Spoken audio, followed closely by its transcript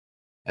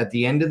at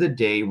the end of the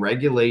day,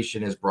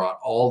 regulation has brought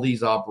all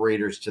these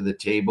operators to the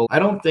table. I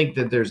don't think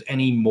that there's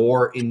any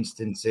more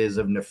instances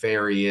of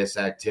nefarious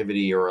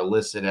activity or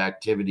illicit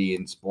activity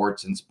in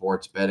sports and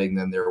sports betting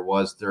than there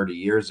was 30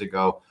 years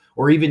ago,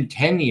 or even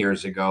 10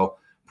 years ago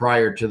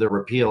prior to the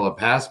repeal of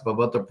PASPA.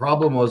 But the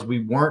problem was we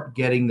weren't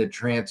getting the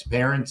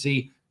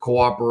transparency,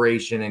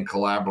 cooperation, and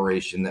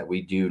collaboration that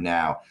we do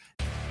now.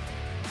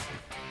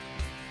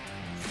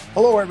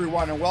 Hello,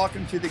 everyone, and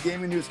welcome to the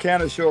Gaming News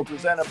Canada show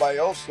presented by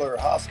Osler,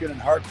 Hoskin, and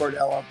Harcourt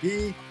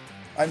LLP.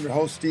 I'm your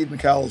host, Steve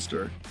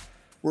McAllister.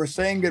 We're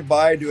saying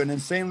goodbye to an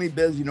insanely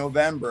busy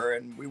November,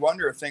 and we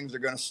wonder if things are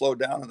going to slow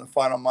down in the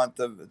final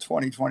month of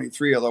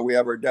 2023, although we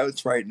have our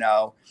doubts right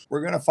now. We're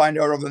going to find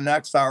out over the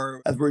next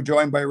hour as we're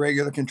joined by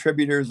regular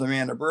contributors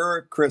Amanda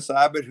Burr, Chris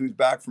Abbott, who's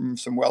back from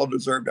some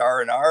well-deserved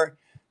R&R,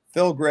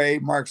 Phil Gray,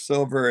 Mark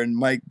Silver, and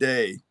Mike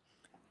Day.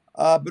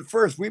 But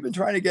first, we've been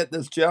trying to get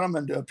this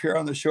gentleman to appear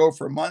on the show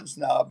for months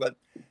now, but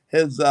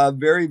his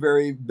very,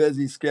 very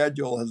busy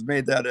schedule has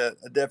made that a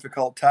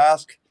difficult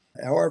task.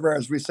 However,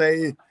 as we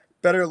say,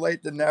 better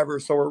late than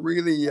never. So we're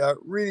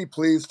really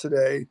pleased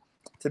today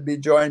to be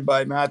joined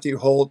by Matthew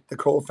Holt, the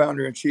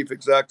co-founder and chief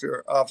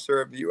executive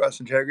officer of US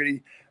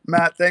Integrity.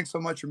 Matt, thanks so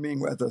much for being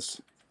with us.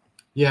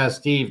 Yeah,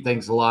 Steve,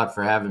 thanks a lot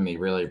for having me.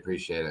 Really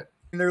appreciate it.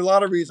 And there are a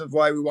lot of reasons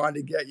why we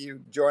wanted to get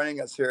you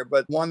joining us here,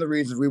 but one of the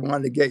reasons we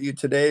wanted to get you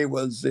today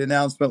was the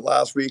announcement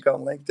last week on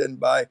LinkedIn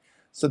by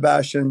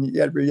Sebastian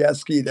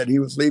Jedrzejewski that he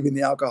was leaving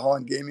the Alcohol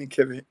and Gaming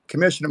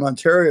Commission of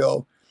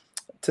Ontario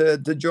to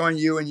join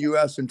you in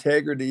US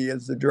Integrity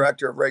as the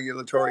Director of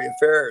Regulatory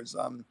Affairs.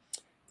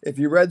 If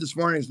you read this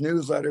morning's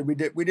newsletter, we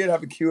did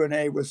have a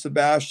Q&A with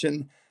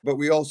Sebastian, but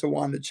we also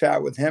wanted to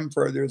chat with him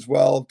further as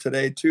well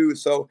today too.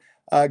 So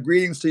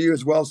greetings to you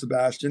as well,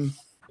 Sebastian.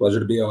 Pleasure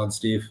to be on,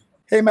 Steve.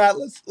 Hey, Matt,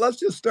 let's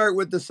just start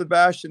with the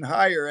Sebastian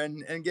hire.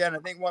 And again, I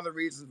think one of the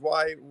reasons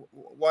why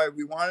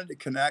we wanted to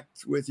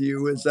connect with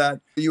you is that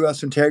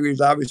US Integrity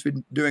has obviously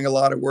been doing a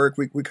lot of work.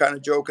 We kind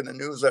of joke in the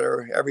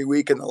newsletter every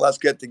week in the Let's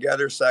Get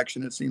Together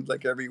section. It seems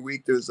like every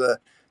week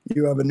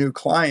you have a new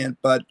client,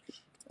 but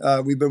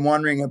we've been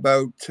wondering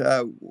about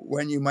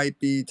when you might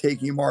be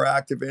taking a more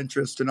active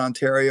interest in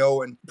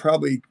Ontario and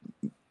probably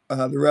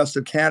the rest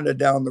of Canada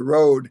down the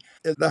road.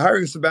 Is the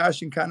hiring of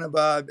Sebastian kind of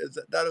is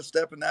that a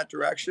step in that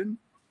direction?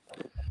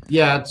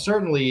 Yeah, it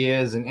certainly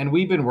is. And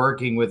we've been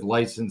working with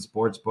licensed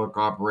sportsbook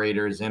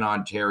operators in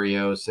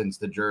Ontario since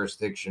the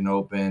jurisdiction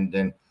opened.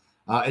 And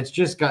it's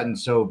just gotten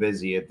so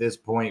busy. At this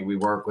point, we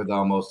work with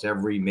almost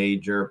every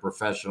major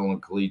professional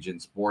and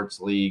collegiate sports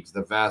leagues,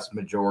 the vast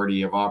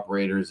majority of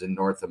operators in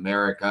North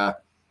America.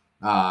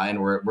 And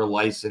we're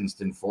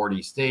licensed in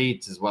 40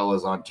 states, as well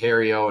as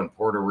Ontario and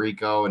Puerto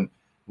Rico. And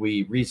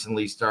we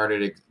recently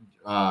started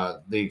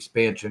the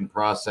expansion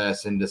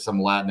process into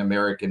some Latin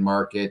American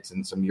markets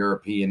and some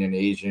European and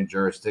Asian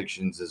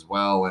jurisdictions as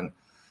well. And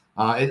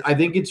I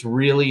think it's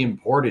really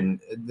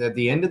important that at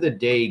the end of the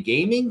day,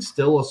 gaming's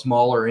still a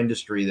smaller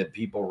industry that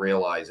people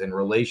realize, and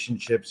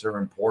relationships are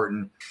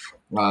important.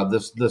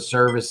 The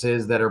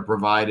services that are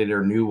provided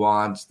are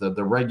nuanced.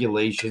 The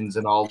regulations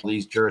in all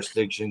these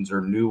jurisdictions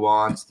are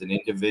nuanced and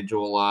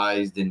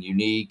individualized and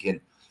unique. And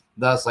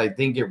thus, I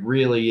think it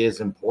really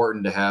is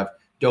important to have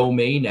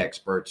domain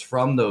experts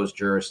from those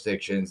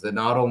jurisdictions that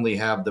not only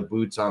have the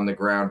boots on the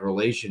ground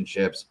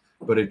relationships,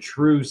 but a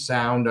true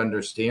sound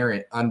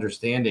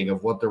understanding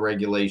of what the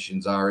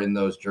regulations are in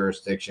those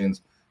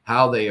jurisdictions,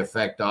 how they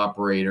affect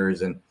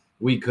operators. And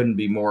we couldn't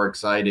be more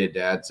excited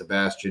to add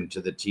Sebastian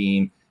to the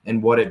team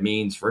and what it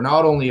means for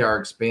not only our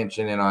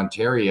expansion in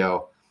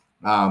Ontario,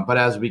 but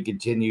as we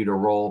continue to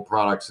roll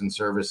products and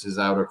services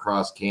out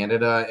across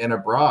Canada and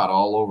abroad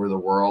all over the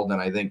world.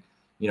 And I think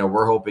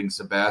we're hoping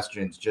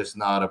Sebastian's just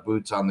not a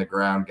boots on the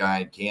ground guy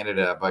in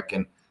Canada, but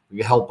can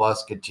help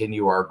us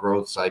continue our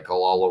growth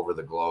cycle all over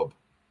the globe.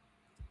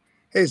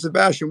 Hey,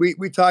 Sebastian,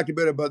 we talked a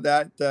bit about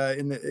that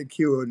in the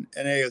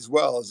Q&A as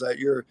well, is that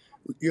you're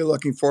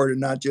looking forward to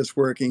not just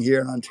working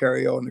here in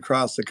Ontario and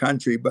across the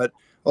country, but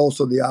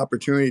also the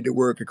opportunity to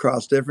work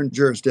across different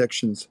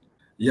jurisdictions.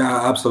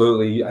 Yeah,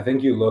 absolutely. I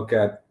think you look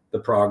at the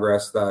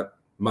progress that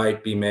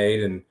might be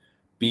made in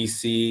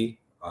BC,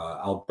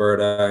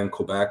 Alberta, and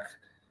Quebec,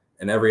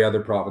 and every other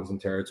province and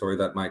territory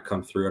that might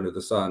come through under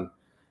the sun.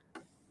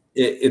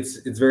 It's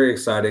a very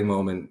exciting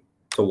moment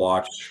to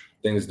watch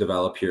things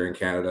develop here in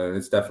Canada, and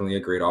it's definitely a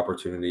great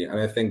opportunity. And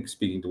I think,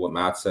 speaking to what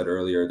Matt said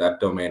earlier, that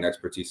domain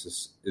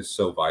expertise is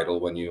so vital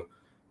when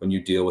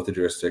you deal with a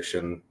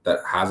jurisdiction that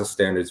has a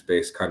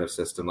standards-based kind of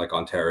system like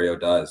Ontario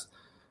does.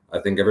 I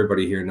think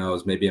everybody here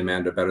knows, maybe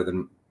Amanda better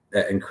than,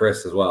 and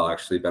Chris as well,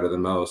 actually better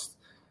than most,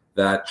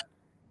 that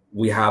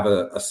we have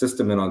a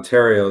system in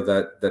Ontario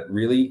that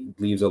really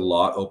leaves a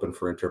lot open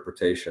for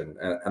interpretation.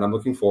 And I'm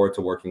looking forward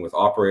to working with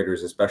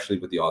operators, especially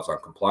with the odds on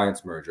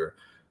compliance merger,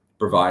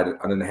 provide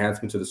an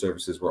enhancement to the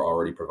services we're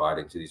already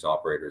providing to these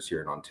operators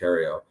here in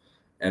Ontario.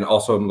 And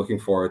also I'm looking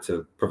forward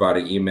to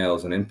providing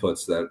emails and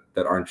inputs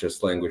that aren't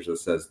just language that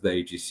says the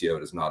AGCO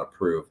does not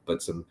approve,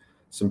 but some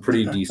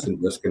pretty decent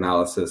risk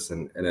analysis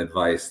and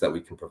advice that we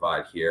can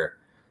provide here.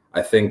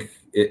 I think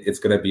it's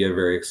going to be a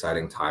very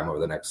exciting time over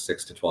the next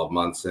 6 to 12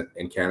 months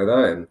in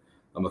Canada, and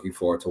I'm looking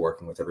forward to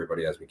working with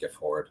everybody as we get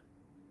forward.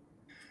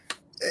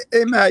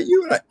 Hey, Matt,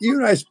 you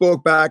and I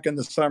spoke back in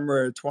the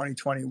summer of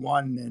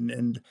 2021,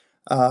 and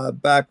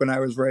back when I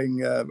was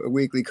writing a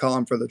weekly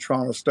column for the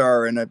Toronto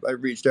Star, and I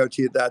reached out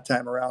to you at that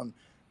time around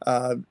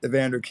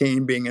Evander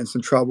Kane being in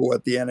some trouble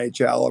with the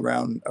NHL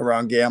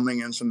around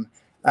gambling and some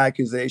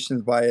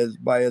accusations by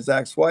his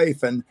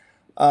ex-wife, and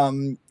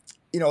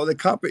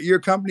your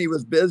company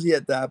was busy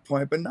at that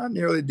point, but not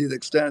nearly to the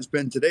extent it's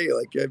been today.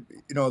 Like,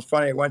 it's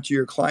funny. I went to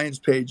your clients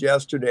page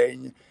yesterday,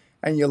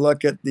 and you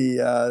look at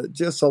the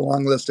just a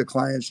long list of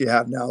clients you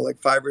have now, like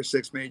 5 or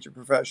 6 major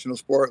professional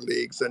sport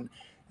leagues, and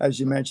as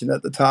you mentioned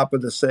at the top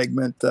of the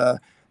segment, the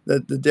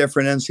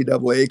different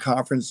NCAA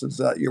conferences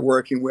that you're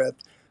working with.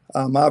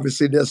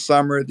 Obviously, this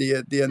summer,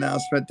 the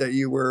announcement that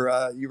you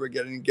were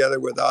getting together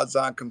with Odds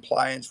On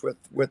Compliance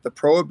with the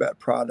ProBet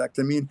product.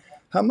 I mean,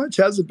 how much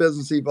has the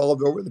business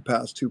evolved over the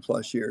past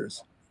 2+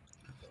 years?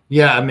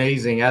 Yeah,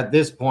 amazing. At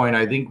this point,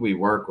 I think we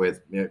work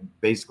with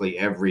basically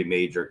every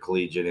major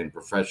collegiate and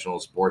professional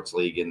sports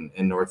league in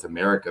North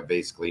America,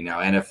 basically now.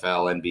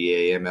 NFL,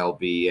 NBA,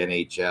 MLB,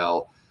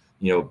 NHL,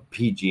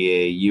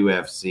 PGA,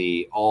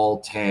 UFC, all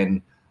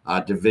 10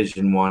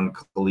 Division I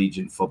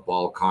collegiate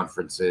football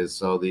conferences.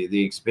 So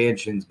the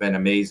expansion's been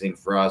amazing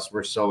for us.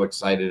 We're so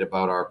excited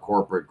about our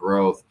corporate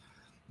growth.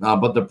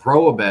 But the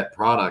ProBet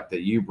product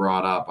that you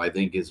brought up, I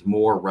think, is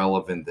more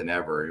relevant than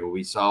ever.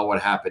 We saw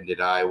what happened at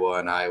Iowa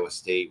and Iowa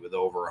State with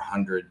over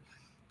 100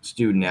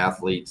 student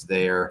athletes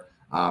there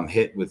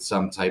hit with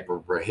some type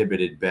of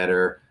prohibited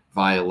bettor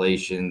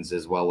violations,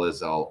 as well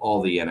as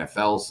all the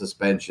NFL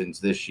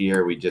suspensions this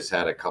year. We just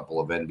had a couple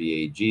of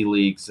NBA G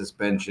League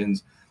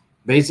suspensions.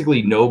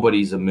 Basically,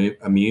 nobody's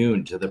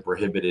immune to the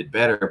prohibited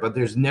bettor, but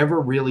there's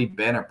never really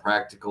been a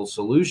practical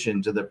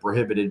solution to the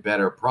prohibited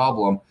bettor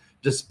problem,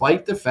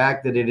 despite the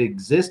fact that it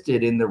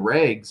existed in the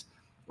regs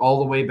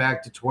all the way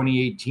back to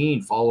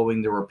 2018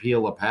 following the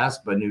repeal of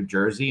PASPA. New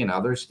Jersey and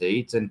other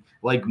states, and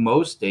like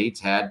most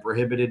states, had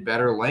prohibited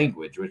bettor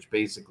language, which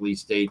basically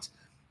states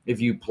if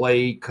you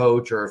play,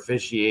 coach, or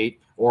officiate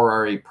or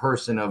are a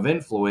person of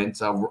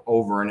influence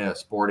over in a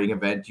sporting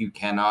event, you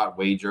cannot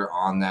wager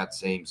on that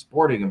same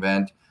sporting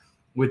event,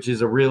 which is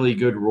a really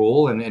good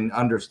rule and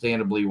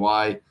understandably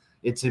why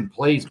it's in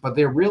place. But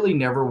there really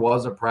never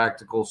was a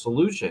practical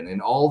solution,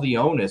 and all the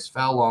onus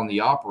fell on the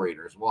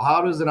operators. Well,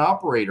 how does an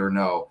operator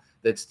know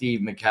that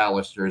Steve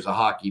McAllister is a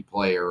hockey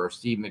player, or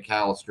Steve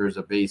McAllister is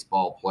a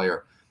baseball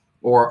player,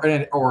 or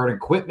an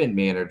equipment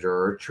manager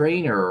or a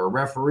trainer or a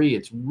referee?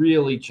 It's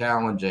really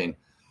challenging.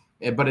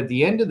 But at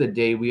the end of the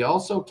day, we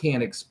also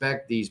can't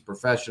expect these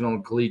professional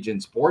and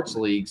collegiate sports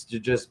leagues to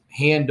just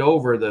hand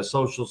over the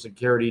social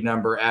security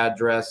number,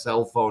 address,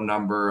 cell phone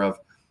number of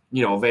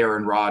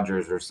Aaron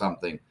Rodgers or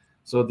something.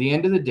 So at the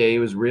end of the day, it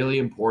was really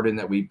important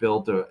that we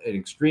built an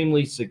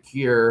extremely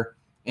secure,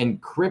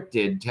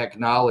 encrypted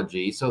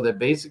technology so that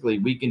basically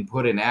we can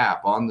put an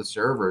app on the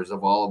servers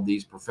of all of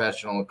these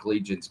professional and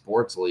collegiate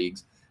sports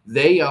leagues.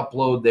 They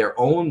upload their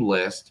own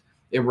list.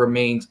 It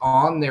remains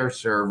on their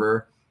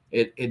server.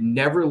 It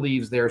never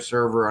leaves their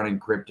server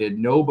unencrypted.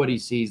 Nobody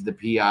sees the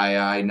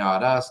PII,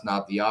 not us,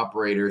 not the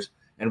operators.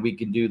 And we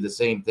can do the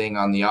same thing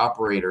on the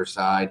operator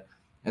side.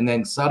 And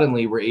then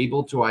suddenly we're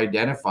able to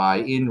identify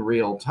in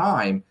real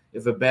time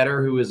if a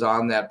bettor who is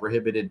on that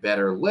prohibited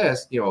bettor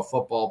list, a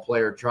football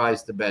player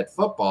tries to bet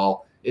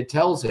football, it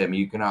tells him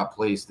you cannot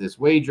place this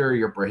wager,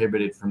 you're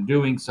prohibited from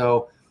doing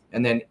so.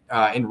 And then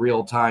in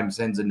real time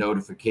sends a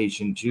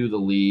notification to the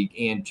league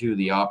and to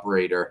the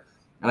operator.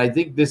 And I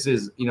think this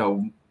is,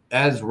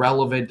 as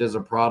relevant as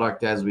a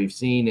product as we've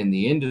seen in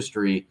the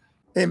industry.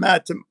 Hey,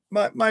 Matt, to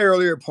my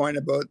earlier point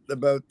about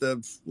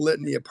the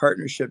litany of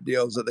partnership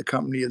deals that the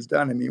company has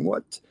done, I mean,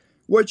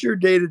 what's your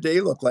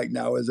day-to-day look like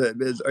now?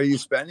 Are you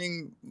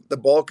spending the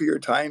bulk of your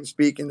time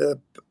speaking to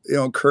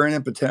current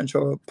and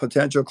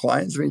potential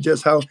clients? I mean,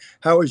 just how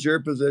has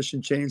your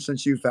position changed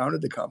since you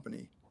founded the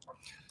company?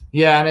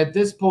 Yeah, and at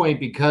this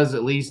point, because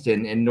at least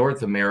in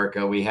North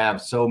America, we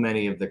have so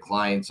many of the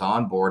clients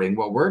onboarding,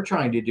 what we're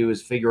trying to do is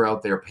figure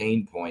out their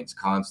pain points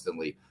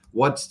constantly.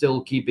 What's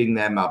still keeping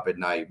them up at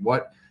night?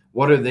 What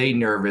are they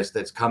nervous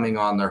that's coming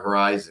on the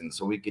horizon?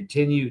 So we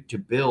continue to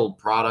build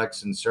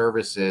products and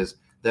services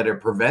that are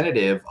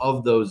preventative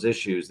of those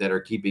issues that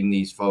are keeping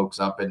these folks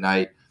up at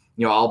night.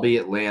 I'll be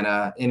in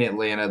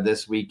Atlanta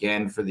this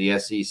weekend for the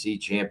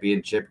SEC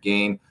championship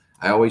game.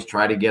 I always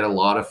try to get a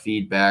lot of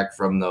feedback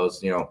from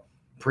those,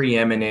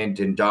 preeminent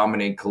and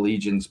dominant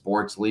collegiate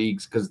sports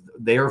leagues, because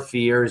their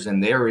fears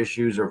and their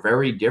issues are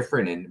very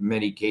different in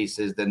many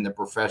cases than the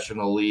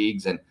professional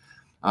leagues. And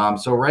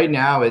so right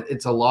now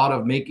it's a lot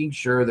of making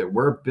sure that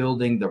we're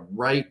building the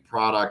right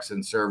products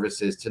and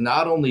services to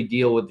not only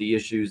deal with the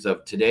issues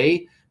of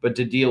today, but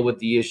to deal with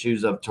the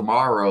issues of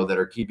tomorrow that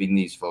are keeping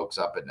these folks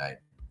up at night.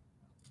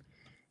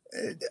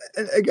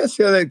 I guess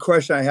the other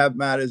question I have,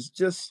 Matt, is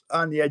just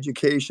on the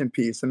education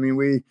piece. I mean,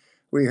 we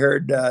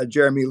heard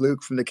Jeremy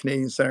Luke from the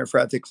Canadian Center for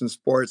Ethics in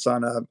Sports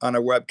on a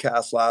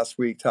webcast last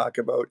week talk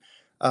about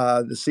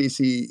the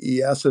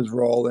CCES's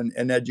role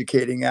in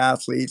educating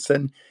athletes.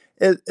 And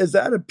is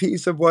that a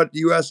piece of what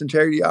U.S.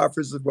 Integrity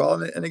offers as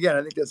well? And again,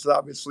 I think that's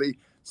obviously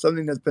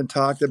something that's been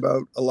talked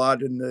about a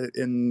lot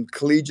in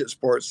collegiate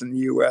sports in the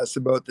U.S.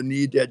 about the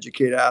need to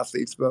educate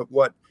athletes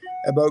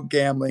about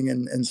gambling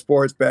and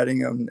sports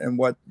betting and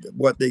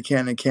what they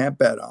can and can't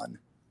bet on.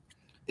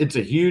 It's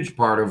a huge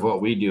part of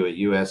what we do at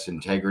U.S.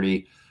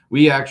 Integrity.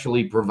 We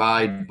actually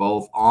provide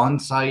both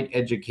on-site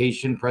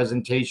education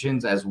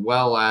presentations as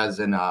well as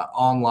an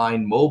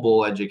online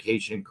mobile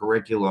education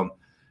curriculum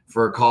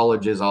for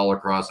colleges all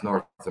across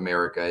North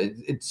America.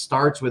 It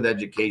starts with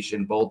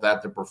education, both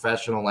at the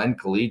professional and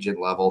collegiate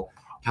level.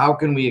 How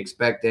can we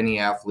expect any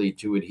athlete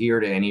to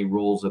adhere to any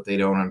rules if they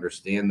don't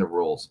understand the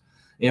rules?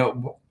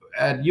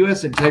 At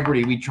U.S.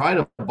 Integrity, we try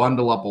to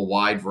bundle up a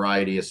wide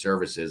variety of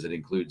services. It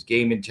includes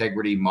game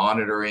integrity,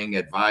 monitoring,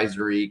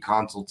 advisory,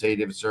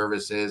 consultative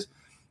services,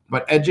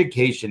 but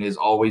education is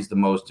always the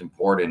most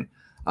important.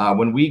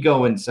 When we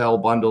go and sell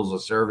bundles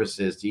of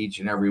services to each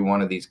and every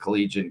one of these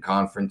collegiate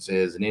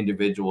conferences and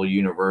individual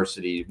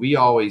universities, we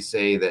always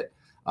say that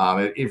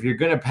if you're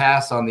going to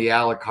pass on the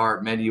a la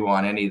carte menu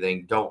on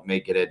anything, don't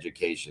make it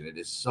education. It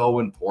is so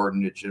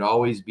important. It should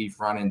always be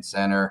front and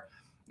center.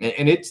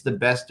 And it's the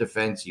best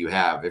defense you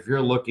have. If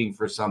you're looking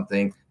for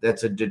something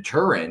that's a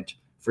deterrent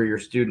for your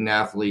student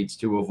athletes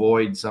to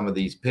avoid some of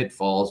these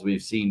pitfalls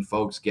we've seen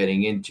folks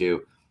getting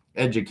into,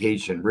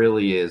 education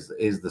really is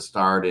the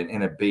start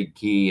and a big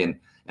key.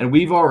 And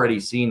we've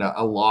already seen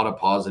a lot of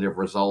positive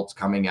results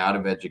coming out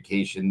of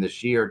education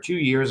this year. 2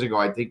 years ago,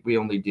 I think we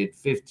only did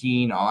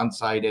 15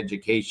 on-site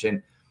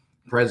education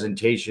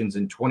presentations.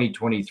 In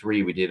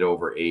 2023, we did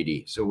over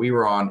 80. So we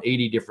were on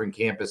 80 different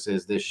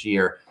campuses this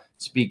year,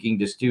 speaking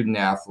to student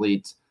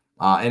athletes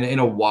and in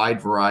a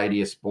wide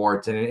variety of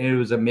sports. And it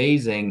was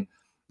amazing.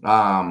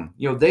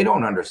 They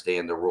don't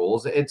understand the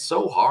rules. It's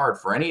so hard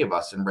for any of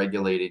us in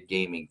regulated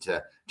gaming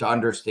to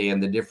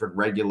understand the different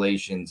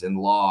regulations and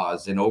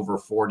laws in over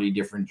 40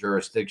 different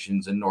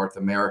jurisdictions in North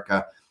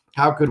America.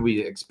 How could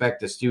we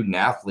expect a student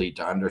athlete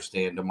to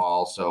understand them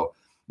all? So,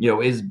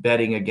 is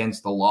betting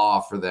against the law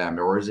for them,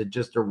 or is it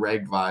just a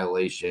reg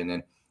violation?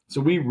 And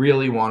so we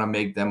really want to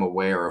make them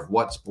aware of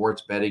what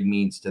sports betting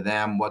means to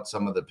them, what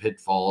some of the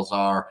pitfalls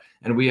are.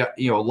 And we,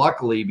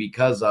 luckily,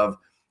 because of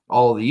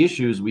all of the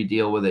issues we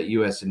deal with at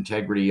U.S.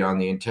 Integrity on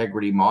the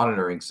integrity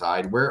monitoring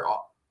side, we're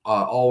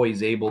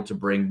always able to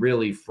bring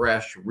really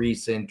fresh,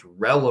 recent,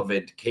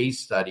 relevant case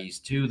studies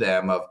to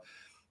them of,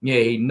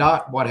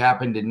 not what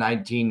happened in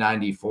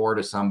 1994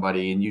 to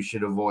somebody and you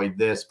should avoid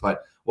this,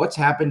 but what's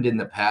happened in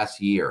the past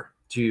year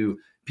to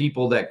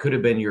people that could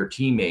have been your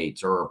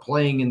teammates or are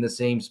playing in the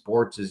same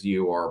sports as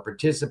you or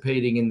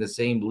participating in the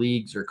same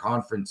leagues or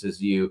conferences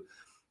as you.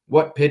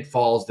 What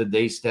pitfalls did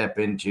they step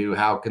into?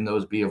 How can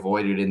those be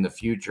avoided in the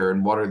future?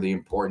 And what are the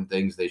important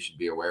things they should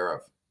be aware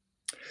of?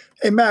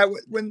 Hey, Matt,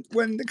 when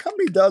the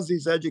company does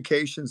these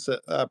education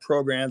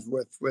programs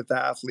with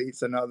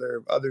athletes and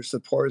other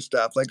support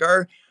staff, like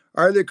are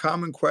there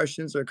common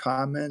questions or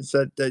comments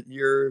that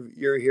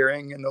you're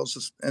hearing in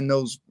those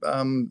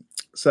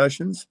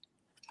sessions?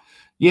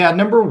 Yeah,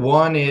 number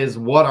one is,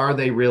 what are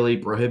they really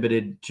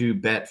prohibited to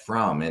bet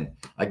from? And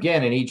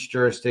again, in each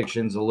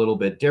jurisdiction's a little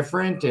bit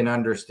different in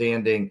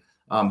understanding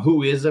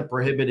who is a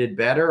prohibited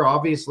bettor.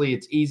 Obviously,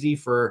 it's easy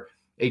for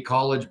a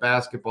college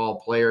basketball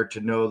player to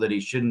know that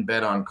he shouldn't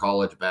bet on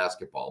college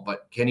basketball,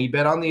 but can he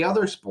bet on the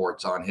other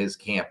sports on his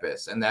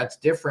campus? And that's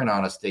different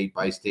on a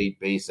state-by-state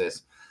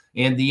basis.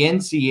 And the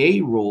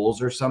NCAA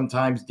rules are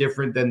sometimes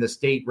different than the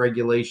state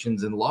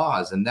regulations and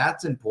laws, and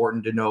that's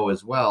important to know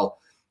as well.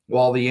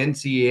 While the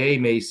NCAA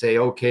may say,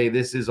 okay,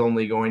 this is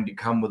only going to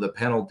come with a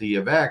penalty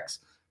of X,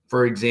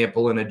 for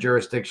example, in a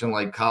jurisdiction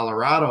like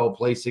Colorado,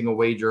 placing a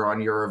wager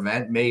on your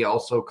event may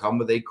also come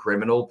with a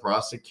criminal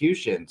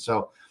prosecution.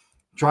 So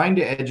trying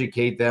to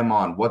educate them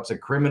on what's a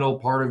criminal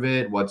part of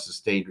it, what's the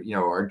state,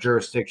 or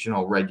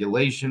jurisdictional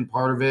regulation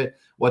part of it,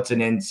 what's an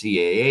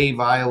NCAA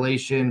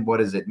violation, what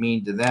does it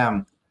mean to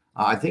them?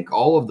 I think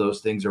all of those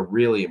things are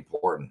really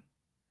important.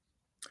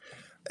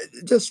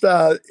 Just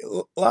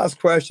last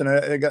question.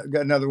 I got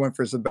another one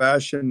for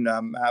Sebastian,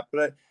 Matt,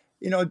 but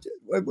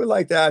I would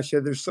like to ask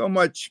you, there's so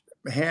much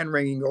hand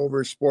wringing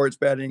over sports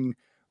betting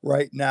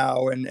right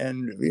now. And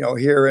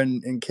here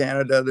in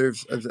Canada,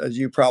 there's, as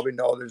you probably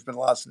know, there's been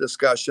lots of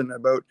discussion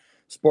about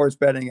sports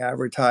betting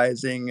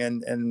advertising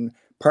and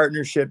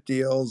partnership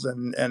deals.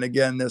 And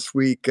again, this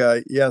week,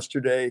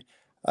 yesterday,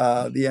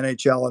 the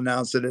NHL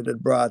announced that it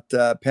had brought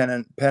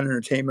Penn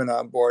Entertainment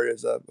on board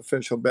as an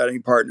official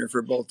betting partner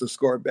for both the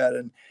Score Bet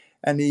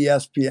and the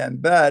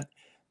ESPN Bet.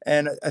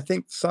 And I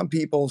think some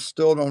people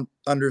still don't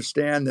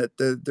understand that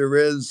there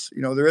is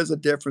a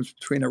difference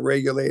between a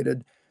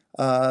regulated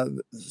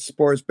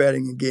sports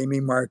betting and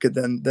gaming market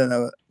than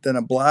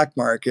a black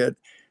market,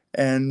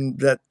 and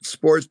that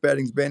sports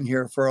betting's been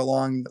here for a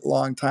long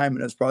time,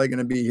 and it's probably going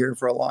to be here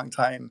for a long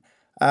time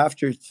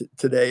after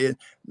today.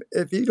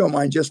 If you don't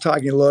mind just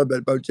talking a little bit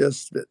about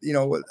just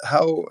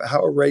how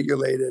a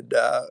regulated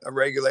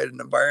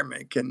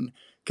environment can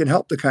can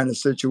help the kind of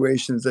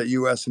situations that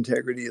U.S.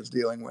 Integrity is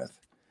dealing with?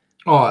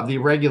 Oh, the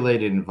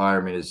regulated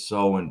environment is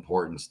so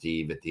important,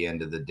 Steve, at the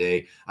end of the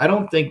day. I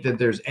don't think that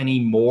there's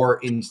any more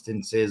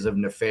instances of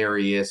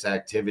nefarious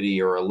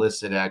activity or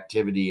illicit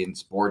activity in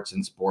sports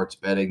and sports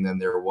betting than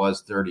there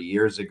was 30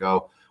 years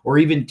ago or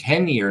even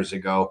 10 years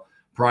ago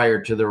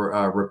prior to the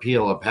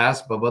repeal of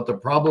PASPA. But the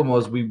problem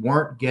was we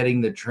weren't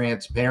getting the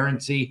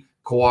transparency,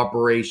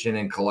 cooperation,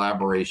 and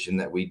collaboration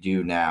that we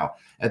do now.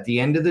 At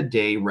the end of the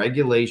day,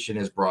 regulation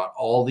has brought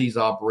all these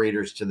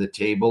operators to the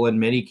table. In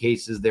many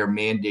cases, they're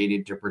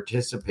mandated to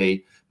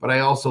participate. But I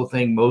also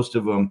think most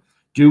of them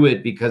do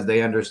it because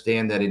they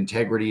understand that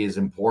integrity is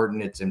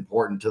important. It's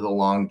important to the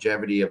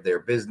longevity of their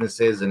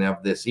businesses and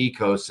of this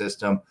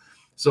ecosystem.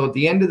 So at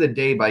the end of the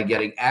day, by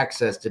getting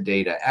access to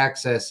data,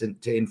 access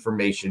to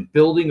information,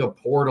 building a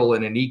portal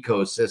and an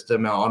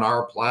ecosystem on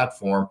our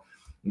platform,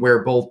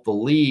 where both the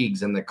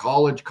leagues and the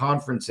college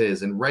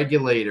conferences and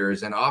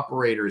regulators and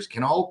operators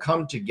can all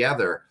come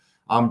together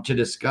to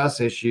discuss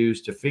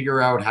issues, to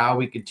figure out how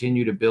we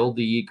continue to build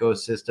the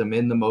ecosystem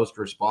in the most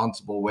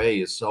responsible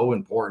way is so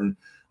important.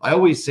 I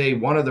always say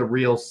one of the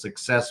real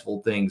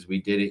successful things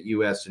we did at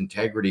US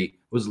Integrity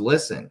was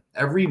listen.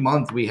 Every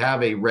month we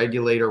have a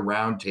regulator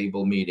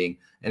roundtable meeting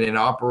and an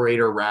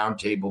operator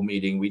roundtable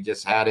meeting. We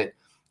just had it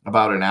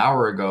about an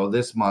hour ago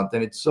this month.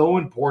 And it's so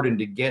important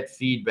to get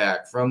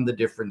feedback from the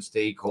different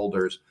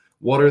stakeholders.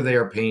 What are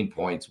their pain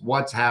points?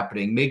 What's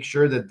happening? Make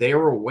sure that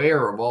they're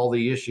aware of all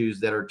the issues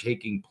that are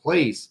taking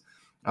place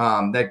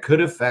that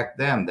could affect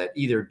them, that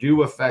either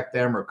do affect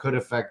them or could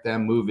affect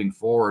them moving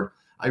forward.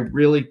 I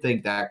really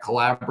think that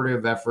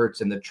collaborative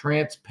efforts and the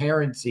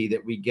transparency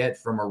that we get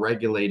from a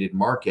regulated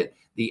market,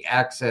 the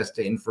access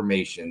to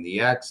information,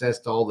 the access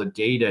to all the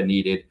data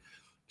needed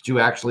to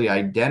actually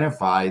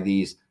identify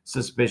these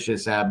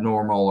suspicious,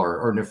 abnormal,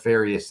 or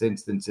nefarious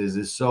instances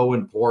is so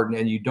important.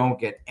 And you don't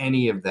get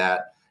any of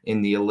that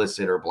in the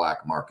illicit or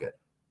black market.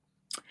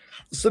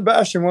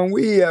 Sebastian, when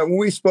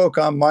we spoke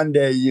on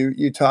Monday,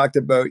 you talked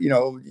about,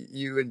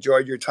 you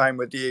enjoyed your time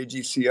with the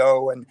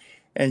AGCO,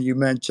 and you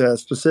mentioned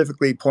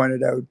specifically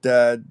pointed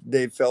out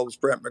Dave Phillips,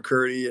 Brent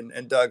McCurdy,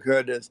 and Doug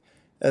Hood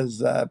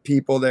as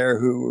people there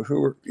who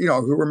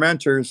were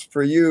mentors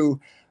for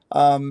you.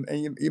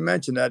 And you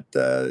mentioned that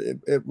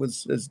it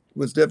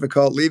was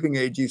difficult leaving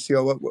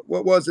AGCO.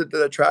 What was it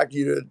that attracted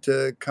you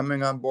to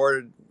coming on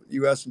board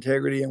U.S.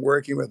 Integrity and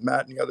working with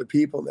Matt and the other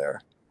people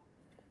there?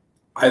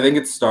 I think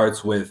it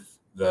starts with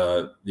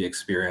the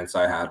experience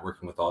I had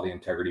working with all the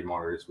integrity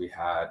monitors we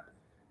had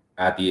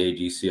at the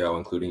AGCO,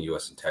 including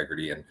U.S.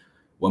 Integrity. And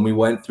when we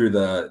went through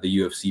the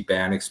UFC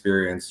ban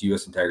experience,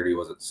 U.S. Integrity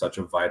was such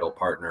a vital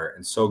partner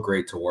and so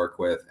great to work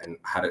with, and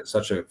had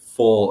such a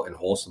full and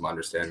wholesome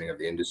understanding of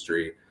the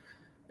industry.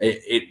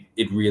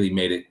 It really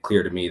made it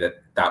clear to me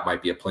that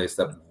might be a place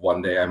that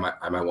one day I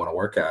might want to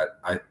work at.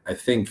 I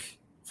think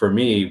for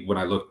me, when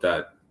I looked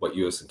at what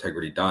U.S.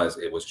 Integrity does,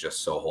 it was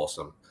just so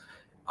wholesome.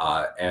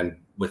 And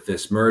with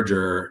this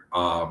merger,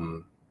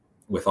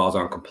 with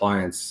Ozone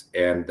Compliance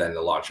and then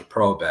the launch of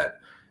ProBet,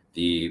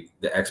 the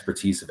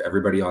expertise of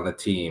everybody on the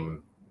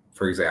team,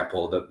 for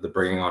example, the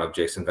bringing on of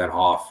Jason Van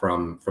Hoff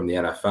from the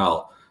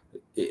NFL,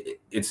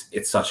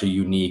 it's such a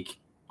unique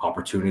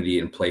opportunity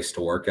and place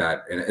to work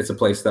at, and it's a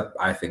place that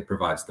I think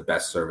provides the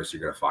best service you're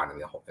going to find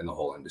in the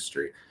whole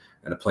industry,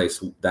 and a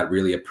place that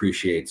really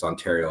appreciates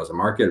Ontario as a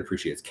market,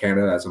 appreciates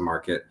Canada as a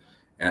market,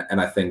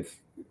 and I think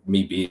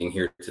me being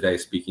here today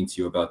speaking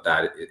to you about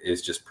that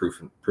is just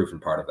proof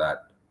and part of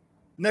that.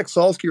 Nick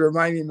Solsky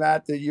reminded me,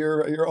 Matt, that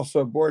you're also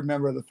a board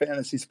member of the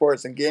Fantasy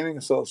Sports and Gaming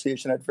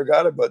Association. I'd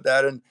forgot about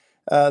that, and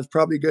it's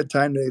probably a good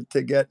time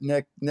to get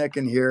Nick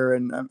in here,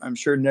 and I'm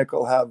sure Nick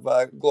will have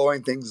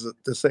glowing things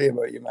to say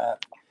about you,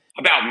 Matt.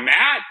 About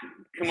Matt?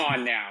 Come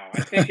on now.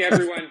 I think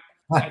everyone.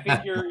 I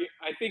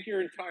think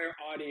your entire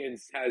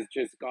audience has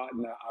just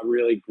gotten a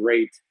really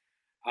great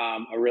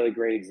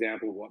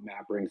example of what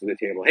Matt brings to the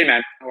table. Hey,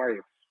 Matt, how are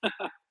you?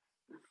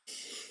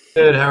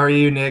 Good. How are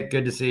you, Nick?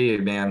 Good to see you,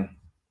 man.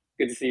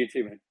 Good to see you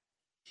too, man.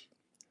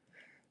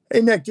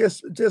 Hey, Nick,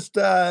 just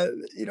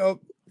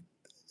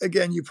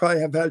again, you probably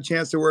have had a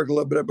chance to work a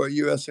little bit about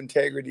U.S.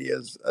 Integrity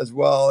as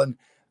well, and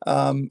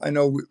I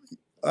know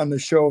on the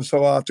show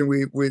so often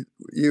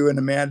you and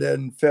Amanda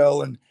and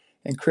Phil and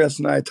Chris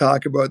and I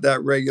talk about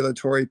that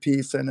regulatory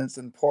piece and its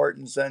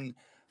importance. And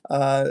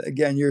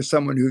again, you're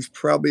someone who's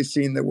probably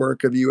seen the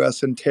work of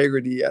U.S.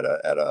 Integrity at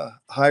a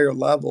higher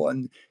level.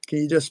 And can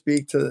you just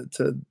speak to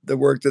the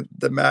work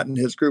that Matt and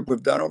his group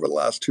have done over the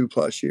last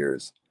 2+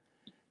 years?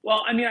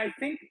 Well, I mean, I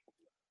think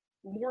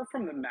more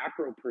from the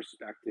macro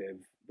perspective,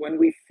 when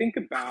we think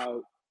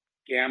about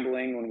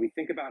gambling, when we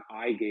think about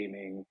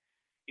iGaming,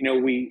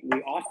 we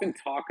often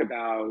talk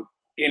about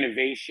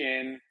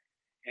innovation,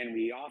 and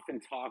we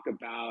often talk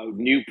about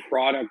new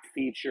product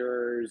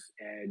features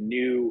and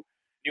new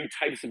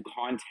types of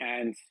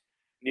content,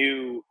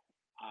 new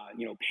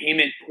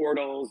payment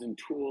portals and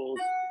tools.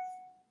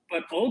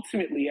 But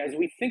ultimately, as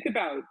we think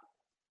about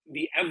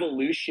the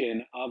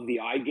evolution of the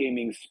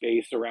iGaming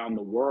space around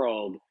the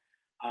world,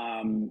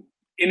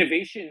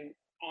 innovation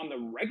on the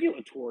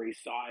regulatory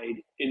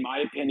side, in my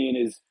opinion,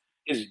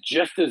 is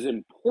just as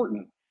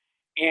important.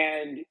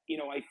 And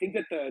I think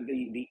that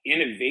the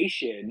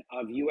innovation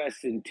of U.S.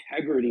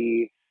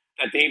 integrity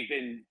that they've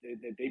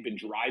been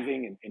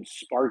driving and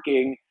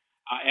sparking,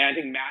 and I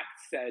think Matt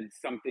said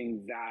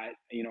something that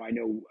I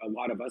know a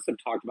lot of us have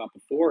talked about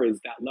before, is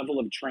that level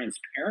of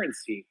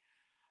transparency.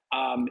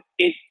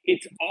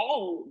 It's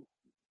all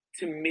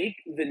to make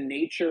the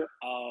nature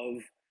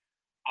of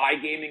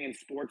iGaming and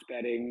sports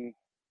betting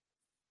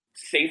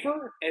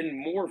safer and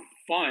more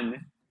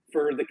fun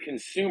for the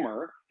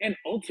consumer. And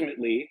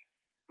ultimately,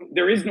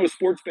 there is no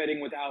sports betting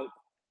without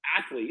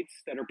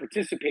athletes that are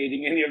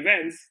participating in the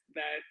events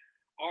that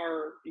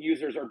our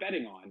users are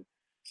betting on.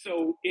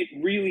 So it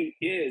really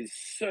is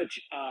such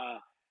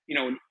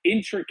an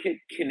intricate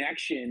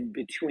connection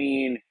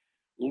between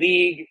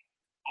league,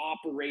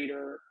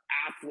 operator,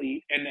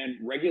 athlete, and then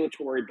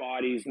regulatory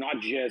bodies, not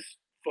just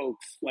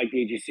folks like the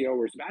AGCO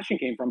where Sebastian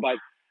came from, but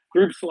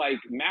groups like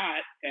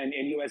Matt and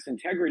US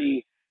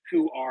Integrity,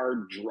 who are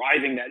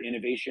driving that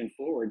innovation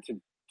forward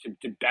to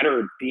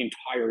better the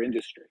entire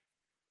industry.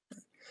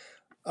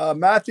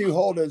 Matthew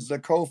Holt is the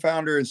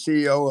co-founder and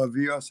CEO of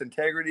US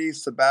Integrity.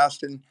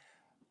 Sebastian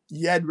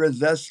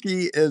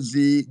Jedrzejewski is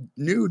the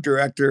new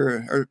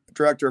director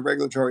of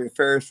regulatory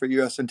affairs for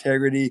US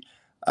Integrity.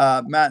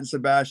 Matt and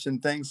Sebastian,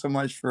 thanks so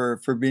much for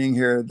being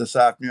here this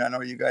afternoon. I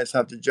know you guys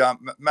have to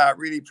jump. Matt,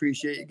 really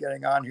appreciate you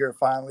getting on here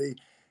finally.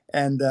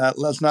 And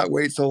let's not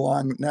wait so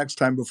long next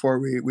time before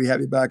we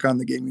have you back on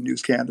the Gaming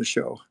News Canada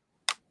show.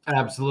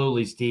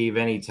 Absolutely, Steve.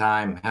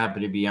 Anytime.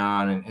 Happy to be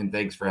on, and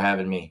thanks for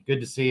having me. Good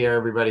to see you,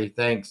 everybody.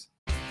 Thanks.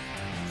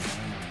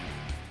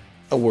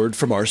 A word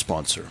from our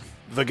sponsor.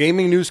 The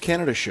Gaming News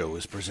Canada show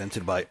is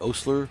presented by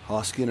Osler,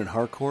 Hoskin and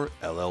Harcourt,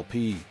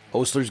 LLP.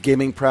 Osler's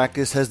gaming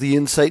practice has the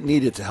insight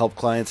needed to help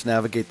clients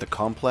navigate the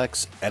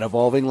complex and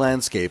evolving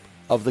landscape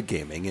of the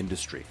gaming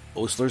industry.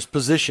 Osler's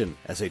position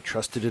as a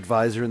trusted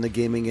advisor in the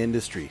gaming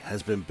industry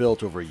has been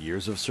built over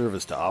years of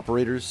service to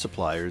operators,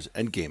 suppliers,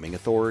 and gaming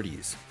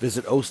authorities.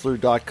 Visit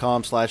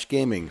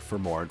osler.com/gaming for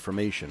more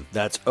information.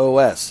 That's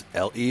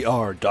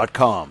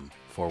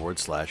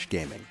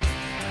osler.com/gaming.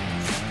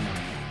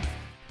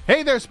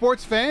 Hey there,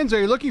 sports fans.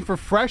 Are you looking for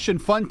fresh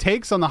and fun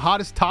takes on the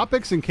hottest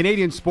topics in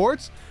Canadian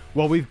sports?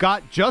 Well, we've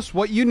got just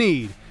what you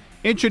need.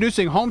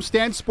 Introducing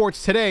Homestand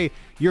Sports Today,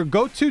 your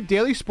go-to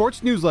daily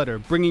sports newsletter,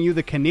 bringing you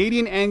the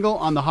Canadian angle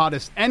on the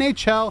hottest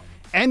NHL,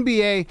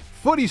 NBA,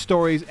 footy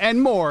stories, and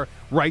more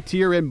right to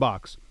your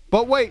inbox.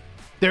 But wait,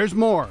 there's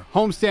more.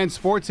 Homestand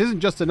Sports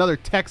isn't just another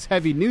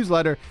text-heavy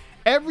newsletter.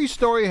 Every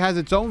story has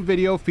its own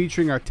video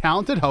featuring our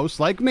talented hosts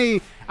like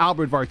me,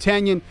 Albert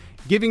Vartanyan,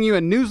 giving you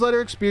a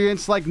newsletter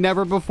experience like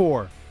never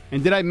before.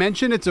 And did I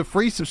mention it's a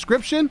free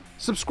subscription?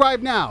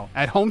 Subscribe now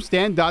at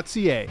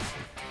homestand.ca.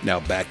 Now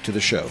back to the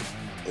show.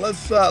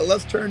 Let's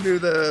turn to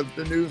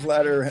the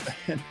newsletter.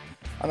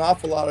 An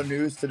awful lot of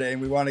news today,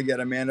 and we want to get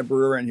Amanda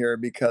Brewer in here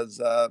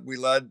because we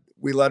led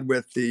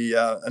with the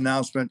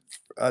announcement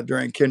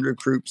during Kindred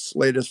Group's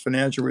latest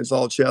financial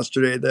results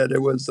yesterday that it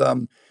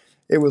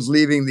was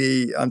leaving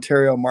the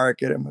Ontario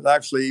market and was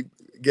actually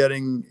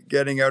getting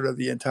out of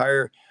the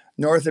entire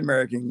North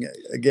American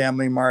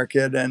gambling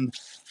market. And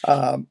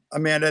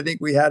Amanda, I think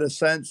we had a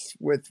sense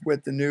with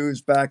the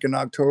news back in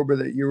October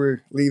that you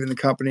were leaving the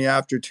company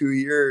after 2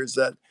 years,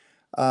 that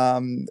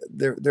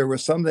there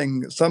was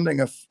something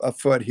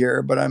afoot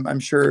here, but I'm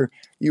sure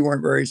you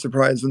weren't very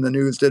surprised when the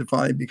news did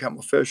finally become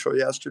official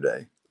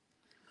yesterday.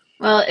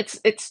 Well,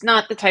 it's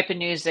not the type of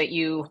news that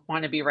you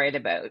want to be right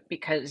about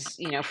because,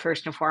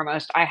 first and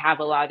foremost, I have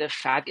a lot of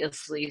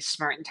fabulously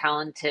smart and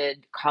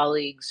talented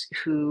colleagues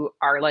who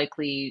are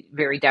likely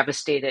very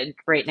devastated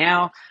right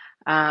now.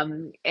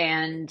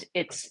 And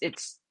it's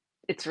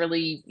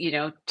really,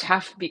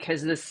 tough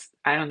because this,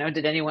 I don't know,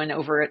 did anyone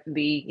over at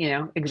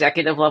the,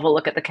 executive level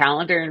look at the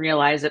calendar and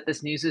realize that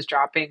this news is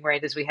dropping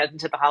right as we head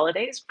into the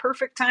holidays?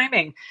 Perfect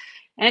timing.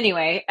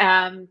 Anyway,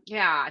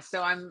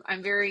 so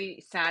I'm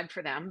very sad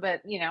for them,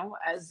 but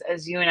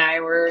as you and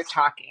I were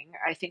talking,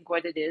 I think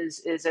what it is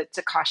it's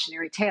a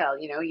cautionary tale.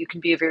 You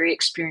can be a very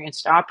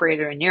experienced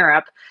operator in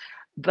Europe,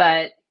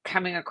 but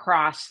coming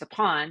across the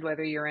pond,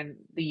 whether you're in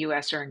the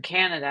US or in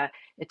Canada,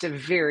 it's a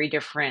very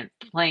different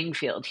playing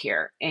field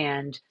here.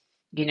 And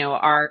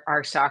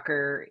our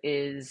soccer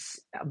is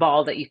a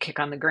ball that you kick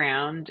on the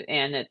ground,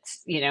 and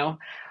it's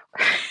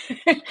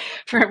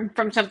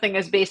from something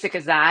as basic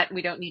as that.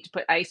 We don't need to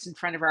put ice in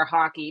front of our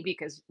hockey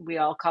because we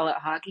all call it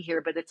hockey here,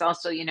 but it's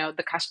also,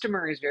 the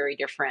customer is very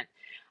different.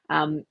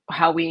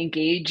 How we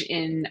engage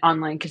in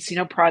online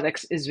casino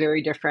products is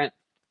very different.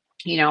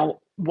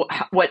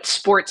 What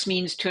sports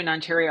means to an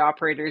Ontario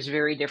operator is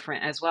very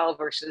different as well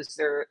versus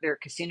their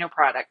casino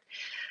product.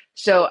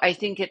 So I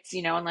think it's,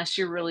 unless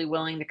you're really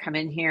willing to come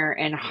in here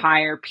and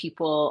hire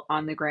people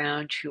on the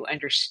ground who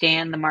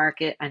understand the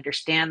market,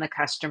 understand the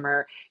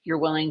customer, you're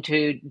willing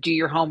to do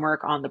your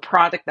homework on the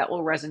product that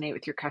will resonate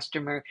with your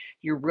customer,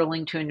 you're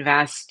willing to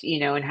invest,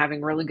 in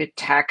having really good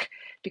tech,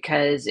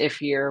 because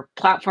if your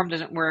platform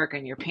doesn't work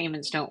and your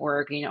payments don't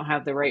work and you don't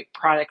have the right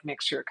product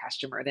mix for your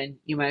customer, then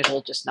you might as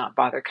well just not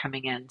bother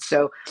coming in.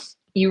 So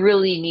you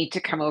really need to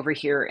come over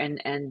here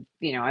and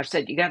I've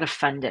said you got to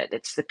fund it.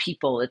 It's the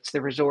people, it's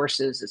the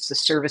resources, it's the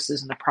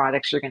services and the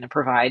products you're going to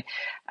provide.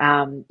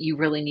 You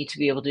really need to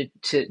be able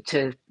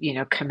to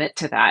commit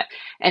to that.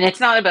 And it's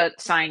not about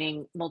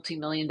signing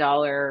multi-million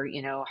dollar,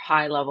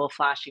 high level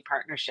flashy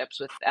partnerships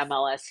with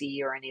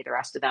MLSE or any of the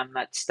rest of them.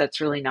 That's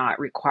really not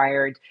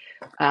required.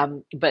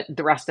 But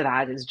the rest of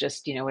that is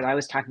just, what I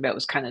was talking about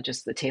was kind of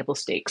just the table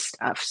stakes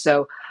stuff.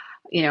 So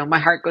my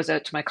heart goes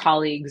out to my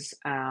colleagues.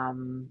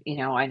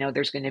 I know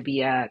there's going to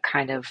be a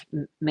kind of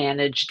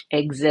managed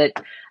exit.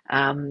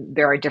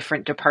 There are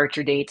different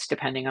departure dates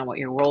depending on what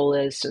your role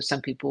is. So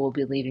some people will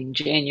be leaving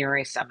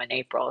January, some in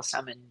April,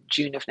 some in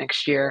June of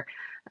next year.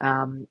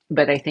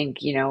 But I think,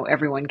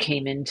 everyone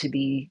came into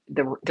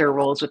their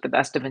roles with the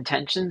best of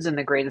intentions and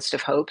the greatest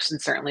of hopes.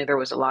 And certainly there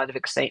was a lot of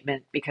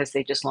excitement because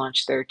they just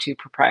launched their 2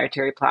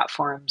 proprietary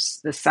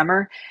platforms this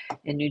summer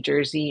in New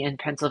Jersey and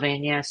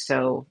Pennsylvania.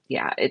 So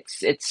yeah,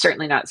 it's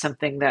certainly not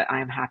something that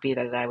I'm happy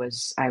that I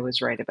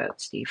was right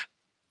about, Steve.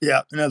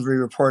 Yeah, and as we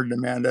reported,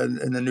 Amanda,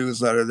 in the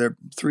newsletter, there are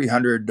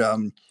 300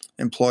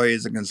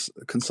 employees and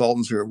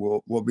consultants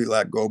who will be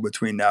let go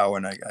between now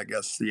and I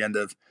guess the end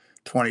of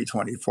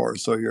 2024.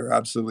 So you're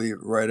absolutely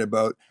right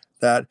about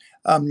that.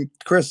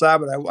 Chris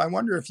Abbott, I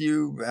wonder if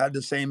you had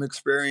the same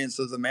experience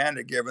as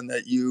Amanda, given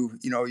that you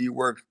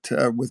worked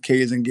with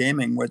Kaizen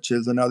Gaming, which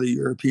is another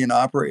European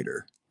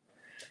operator.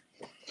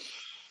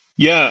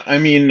 Yeah, I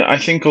mean, I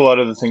think a lot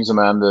of the things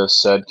Amanda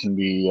said can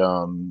be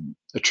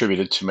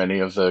attributed to many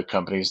of the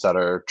companies that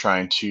are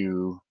trying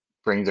to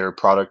bring their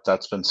product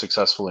that's been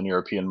successful in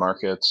European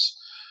markets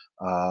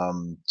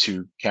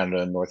to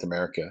Canada and North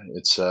America.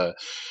 It's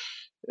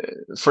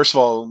first of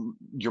all,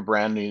 your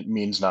brand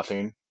means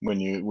nothing when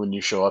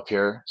you show up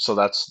here. So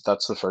that's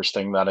the first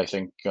thing that I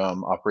think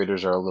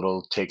operators are a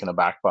little taken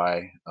aback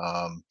by.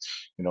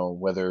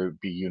 Whether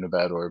it be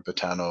Unibet or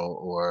Betano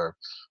or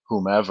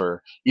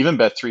whomever, even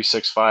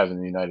Bet365 in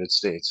the United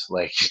States.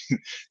 Like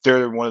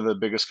they're one of the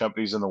biggest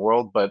companies in the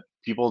world, but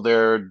people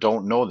there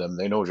don't know them.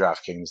 They know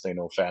DraftKings, they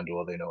know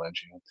FanDuel, they know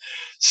MGM.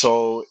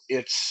 So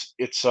it's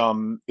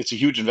a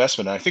huge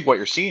investment. And I think what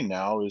you're seeing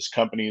now is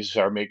companies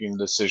are making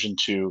the decision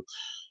to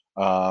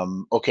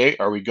okay,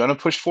 are we going to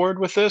push forward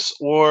with this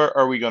or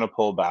are we going to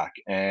pull back?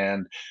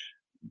 And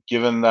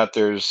given that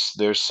there's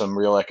some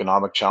real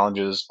economic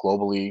challenges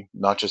globally,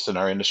 not just in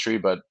our industry,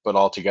 but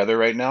altogether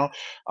right now,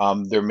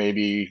 there may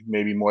be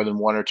maybe more than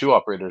 1 or 2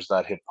 operators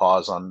that hit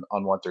pause on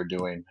what they're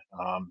doing.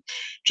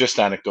 Just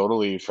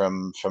anecdotally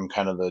from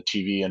kind of the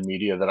TV and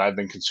media that I've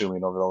been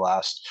consuming over the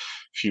last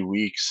few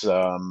weeks,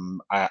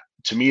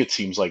 to me, it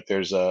seems like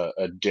there's a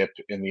dip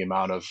in the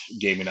amount of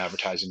gaming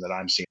advertising that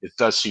I'm seeing. It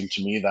does seem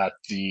to me that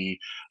the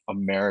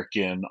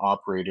American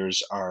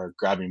operators are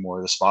grabbing more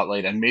of the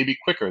spotlight and maybe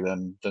quicker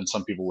than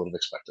some people would have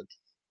expected.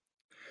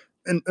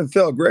 And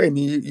Phil Gray, I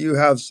mean, you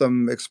have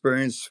some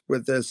experience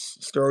with this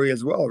story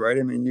as well, right?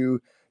 I mean,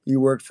 you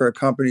worked for a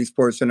company,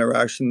 Sports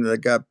Interaction, that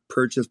got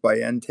purchased by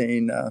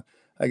Entain,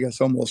 I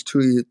guess almost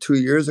 2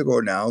 years ago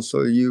now.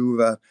 So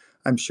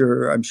I'm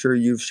sure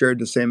you've shared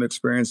the same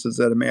experiences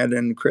that Amanda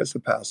and Chris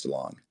have passed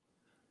along.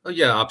 Oh,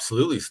 yeah,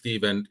 absolutely,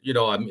 Steve. And,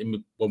 I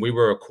mean, when we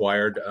were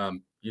acquired,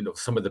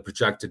 some of the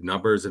projected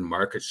numbers and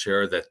market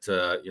share that,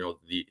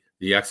 the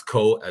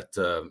Exco at,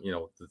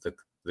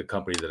 the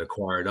company that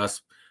acquired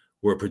us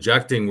were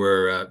projecting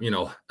were,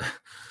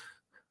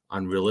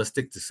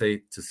 unrealistic to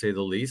say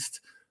the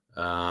least.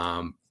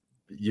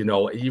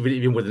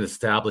 Even with an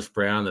established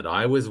brand that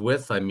I was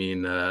with, I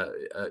mean,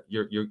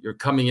 you're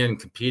coming in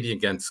competing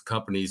against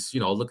companies,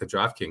 look at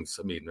DraftKings.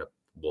 I mean,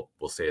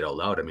 we'll say it out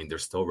loud. I mean, they're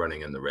still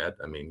running in the red.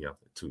 I mean,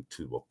 to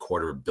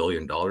 $250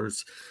 million.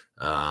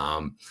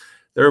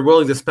 They're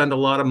willing to spend a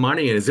lot of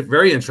money. And it's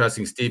very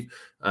interesting, Steve,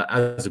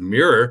 as a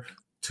mirror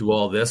to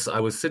all this. I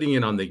was sitting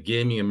in on the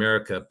Gaming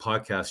America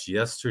podcast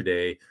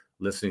yesterday,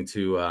 listening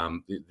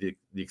to the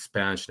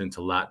expansion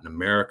into Latin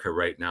America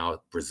right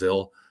now,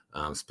 Brazil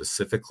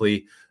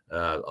specifically.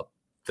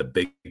 The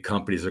big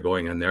companies are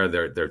going in there.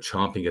 They're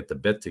chomping at the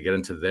bit to get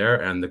into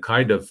there. And the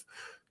kind of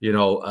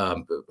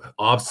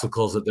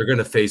obstacles that they're going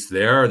to face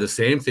there are the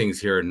same things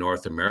here in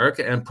North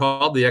America, and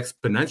probably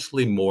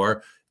exponentially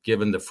more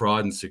given the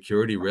fraud and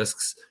security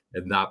risks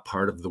in that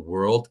part of the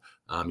world.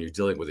 You're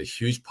dealing with a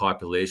huge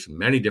population,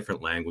 many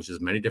different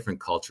languages, many different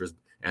cultures.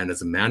 And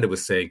as Amanda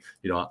was saying,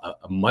 a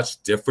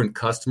much different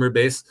customer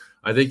base.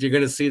 I think you're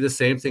going to see the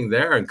same thing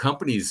there. And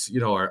companies,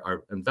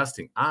 are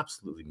investing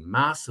absolutely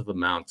massive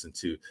amounts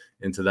into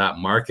that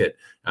market.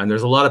 And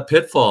there's a lot of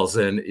pitfalls.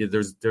 And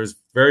there's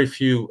very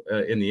few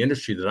in the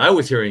industry that I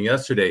was hearing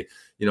yesterday,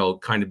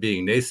 kind of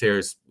being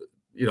naysayers,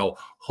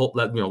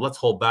 let's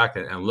hold back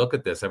and look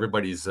at this.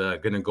 Everybody's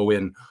going to go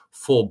in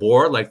full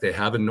bore like they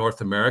have in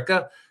North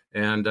America.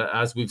 And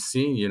as we've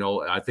seen,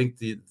 I think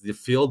the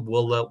field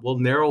will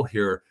narrow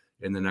here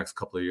in the next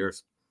couple of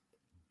years.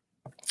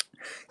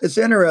 It's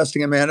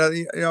interesting,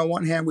 Amanda. On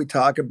one hand, we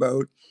talk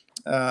about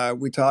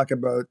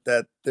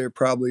that there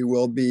probably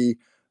will be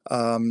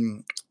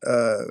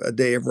a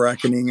day of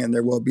reckoning, and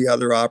there will be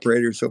other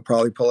operators who'll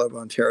probably pull out of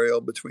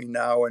Ontario between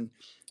now and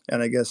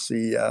I guess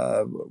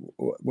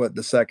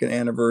the second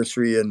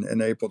anniversary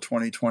in April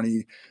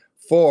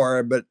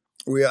 2024. But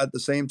we at the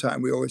same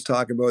time we always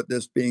talk about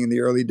this being the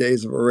early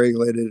days of a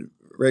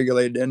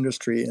regulated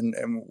industry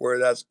and where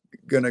that's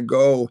going to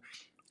go.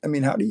 I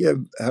mean, how do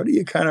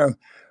you kind of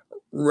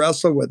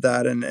wrestle with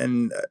that?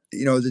 And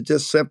is it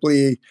just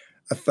simply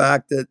a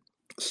fact that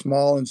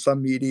small and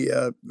some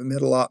media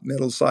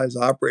middle-sized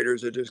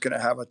operators are just going to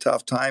have a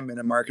tough time in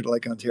a market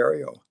like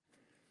Ontario?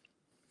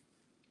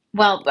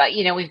 Well, but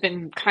we've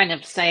been kind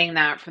of saying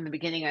that from the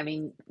beginning. I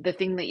mean, the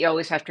thing that you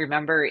always have to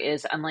remember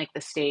is, unlike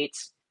the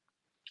States,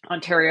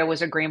 Ontario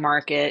was a gray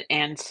market.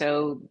 And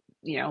so,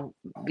 the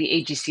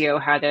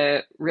AGCO had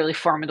a really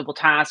formidable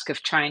task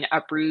of trying to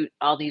uproot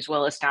all these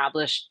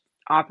well-established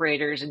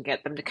operators and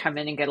get them to come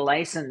in and get a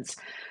license.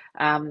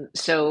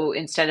 So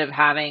instead of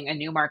having a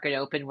new market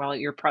open while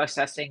you're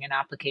processing an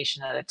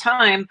application at a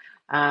time,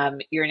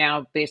 you're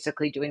now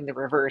basically doing the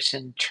reverse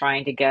and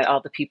trying to get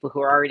all the people who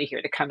are already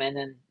here to come in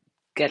and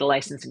get a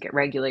license and get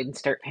regulated and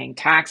start paying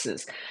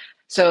taxes.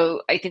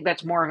 So I think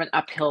that's more of an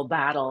uphill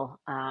battle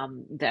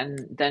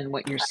than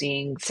what you're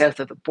seeing south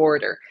of the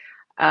border.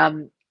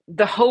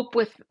 The hope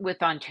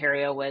with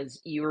Ontario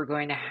was you were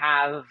going to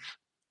have,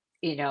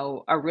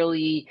 a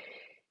really,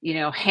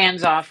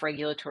 hands-off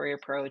regulatory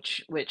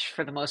approach, which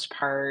for the most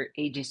part,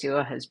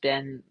 AGCO has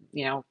been,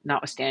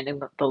 notwithstanding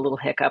the little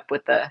hiccup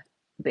with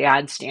the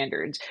ad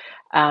standards.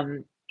 A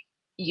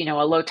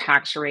low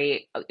tax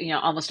rate,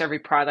 almost every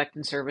product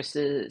and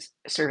services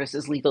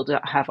legal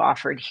to have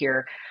offered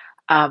here.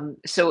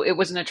 So it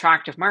was an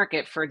attractive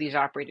market for these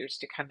operators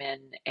to come in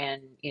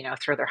and,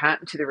 throw their hat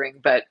into the ring.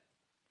 But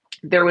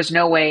there was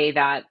no way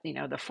that,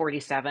 the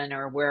 47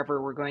 or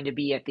wherever we're going to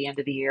be at the end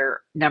of the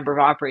year number of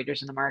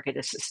operators in the market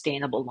is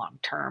sustainable long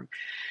term.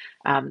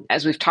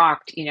 As we've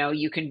talked,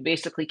 you can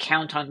basically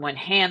count on one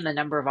hand the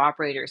number of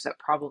operators that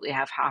probably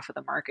have half of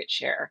the market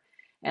share.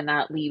 And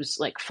that leaves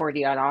like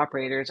 40 odd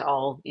operators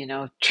all,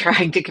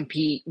 trying to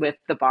compete with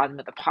the bottom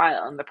of the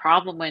pile. And the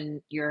problem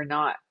when you're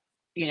not,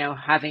 you don't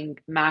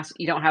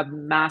have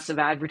massive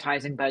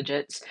advertising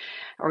budgets,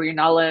 or you're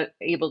not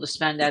able to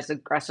spend as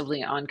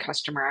aggressively on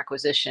customer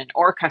acquisition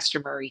or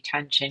customer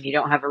retention. You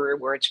don't have a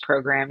rewards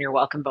program. Your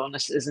welcome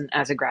bonus isn't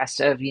as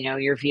aggressive.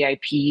 Your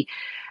VIP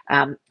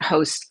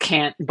host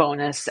can't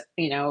bonus,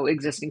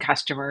 existing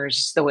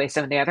customers the way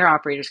some of the other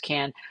operators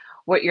can.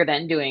 What you're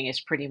then doing is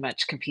pretty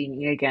much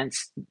competing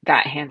against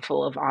that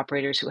handful of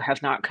operators who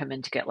have not come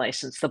in to get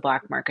licensed, the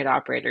black market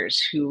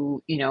operators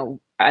who,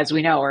 as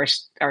we know, are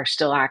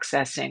still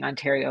accessing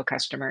Ontario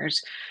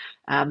customers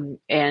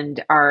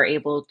and are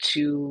able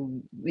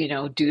to,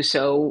 do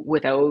so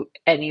without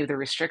any of the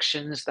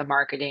restrictions, the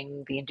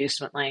marketing, the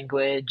inducement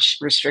language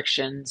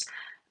restrictions,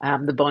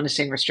 the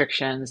bonusing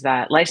restrictions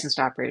that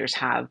licensed operators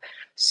have.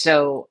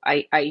 So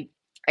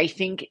I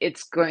think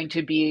it's going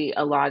to be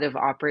a lot of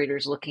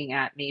operators looking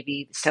at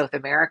maybe South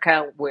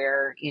America,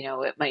 where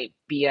it might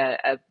be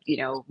a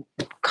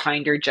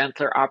kinder,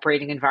 gentler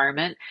operating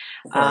environment,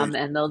 Right.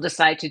 and they'll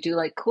decide to do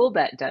like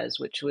CoolBet does,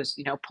 which was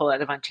pull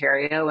out of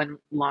Ontario and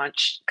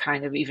launch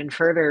kind of even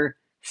further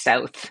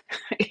south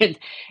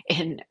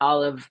in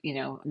all of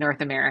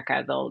North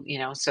America. They'll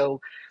so.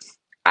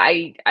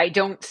 I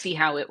don't see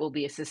how it will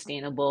be a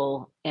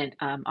sustainable and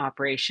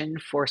operation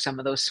for some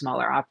of those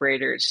smaller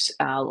operators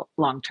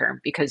long term,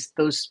 because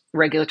those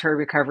regulatory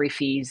recovery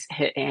fees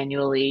hit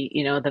annually.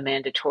 The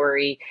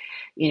mandatory,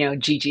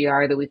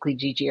 GGR, the weekly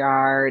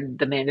GGR,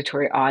 the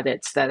mandatory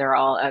audits that are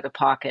all out of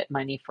pocket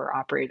money for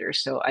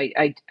operators. So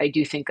I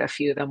do think a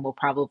few of them will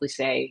probably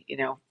say,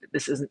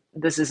 this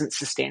isn't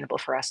sustainable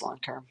for us long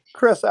term.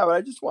 Chris,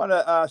 I just want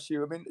to ask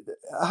you, I mean,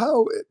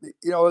 how,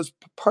 as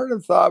part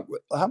of thought,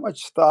 how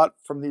much thought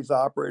from these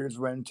operators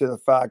went into the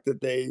fact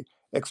that they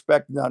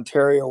expected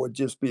Ontario would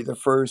just be the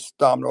first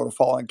domino to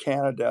fall in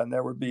Canada, and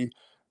there would be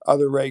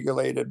other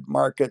regulated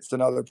markets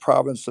and other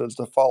provinces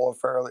to follow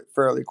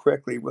fairly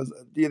quickly?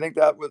 Do you think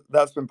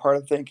that's been part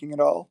of thinking at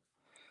all?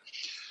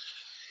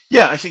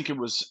 Yeah, I think it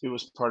was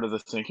part of the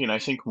thinking. I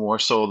think more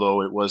so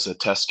though it was a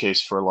test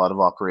case for a lot of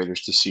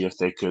operators to see if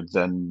they could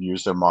then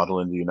use their model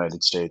in the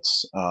United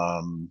States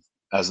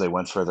as they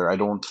went further. I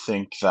don't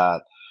think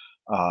that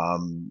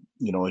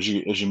as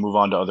you move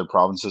on to other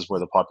provinces where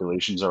the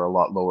populations are a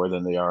lot lower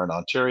than they are in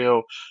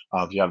Ontario,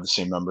 if you have the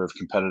same number of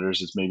competitors,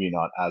 it's maybe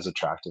not as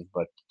attractive.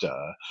 But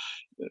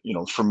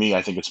for me,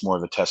 I think it's more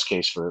of a test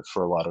case for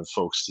a lot of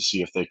folks to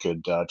see if they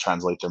could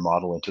translate their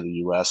model into the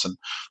U.S. And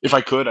if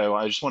I could,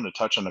 I just wanted to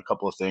touch on a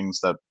couple of things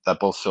that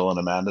both Phil and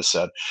Amanda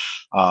said.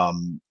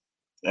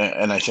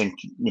 and I think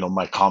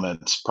my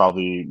comments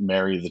probably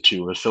marry the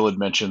two. As Phil had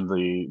mentioned,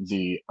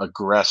 the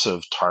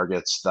aggressive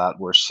targets that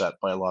were set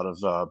by a lot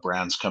of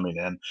brands coming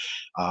in.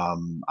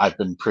 I've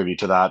been privy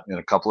to that in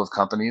a couple of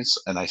companies,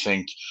 and I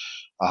think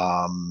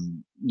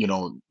um, you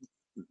know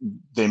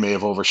they may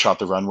have overshot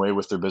the runway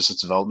with their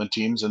business development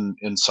teams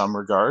in some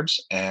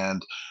regards,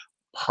 and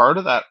part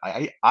of that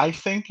I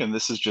think, and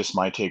this is just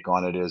my take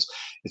on it, is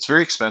it's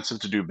very expensive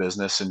to do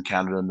business in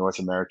Canada and North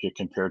America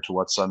compared to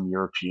what some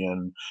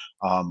European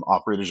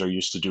operators are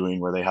used to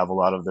doing, where they have a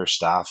lot of their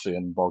staff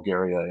in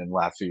Bulgaria, in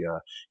Latvia,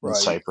 in Right.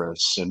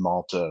 Cyprus, in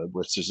Malta,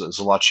 which is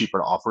a lot cheaper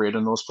to operate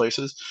in those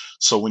places.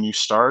 So when you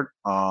start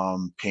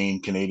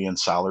paying Canadian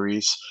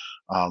salaries,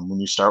 when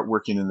you start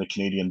working in the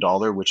Canadian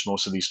dollar, which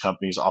most of these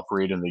companies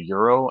operate in the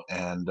euro,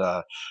 and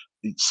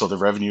so the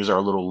revenues are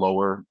a little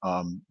lower,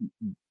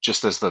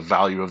 just as the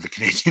value of the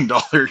Canadian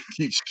dollar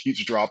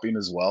keeps dropping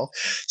as well.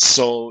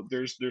 So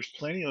there's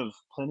plenty of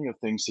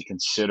things to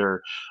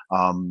consider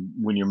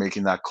when you're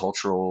making that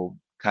cultural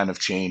kind of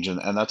change,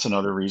 and that's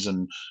another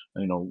reason,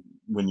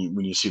 when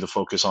you see the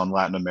focus on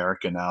Latin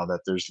America now, that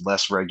there's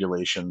less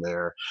regulation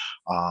there.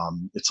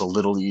 It's a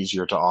little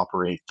easier to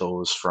operate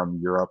those from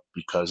Europe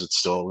because it's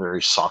still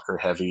very soccer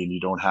heavy, and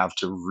you don't have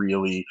to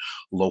really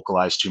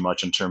localize too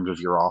much in terms of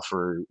your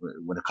offer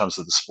when it comes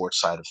to the sports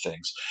side of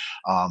things.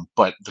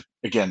 But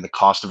again, the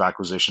cost of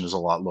acquisition is a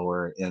lot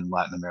lower in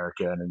Latin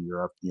America and in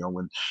Europe.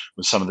 When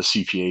some of the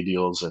CPA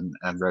deals and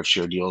rev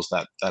share deals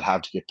that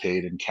have to get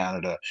paid in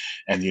Canada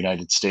and the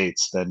United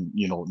States, then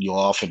you'll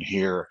often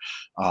hear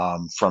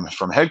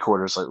from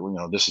headquarters like,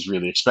 this is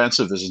really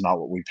expensive. This is not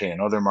what we pay in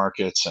other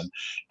markets, and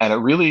it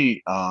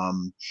really.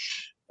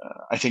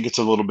 I think it's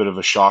a little bit of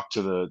a shock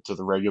to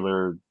the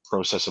regular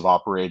process of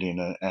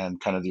operating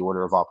and kind of the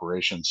order of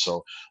operations.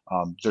 So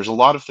there's a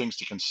lot of things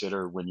to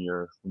consider when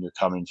you're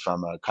coming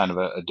from a kind of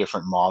a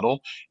different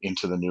model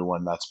into the new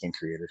one that's been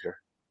created here.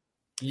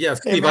 Yeah,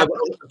 Hey, Steve, I Matt.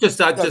 just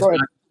Yeah, just go ahead.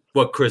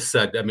 what Chris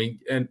said. I mean,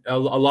 and a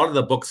lot of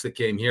the books that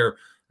came here,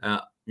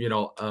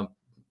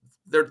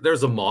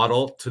 there's a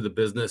model to the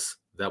business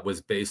that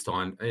was based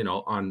on,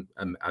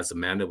 as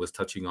Amanda was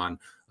touching on,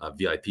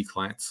 VIP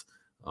clients,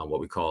 what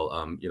we call,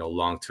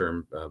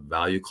 long-term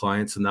value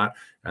clients, and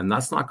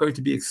that's not going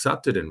to be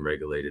accepted in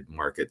regulated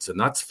markets, and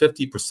that's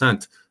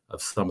 50%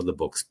 of some of the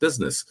book's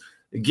business.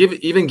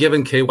 Even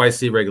given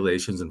KYC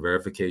regulations and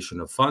verification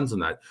of funds,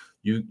 and that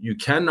you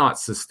cannot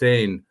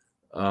sustain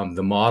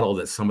the model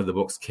that some of the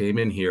books came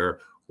in here,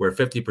 where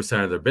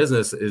 50% of their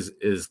business is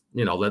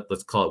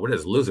let's call it what it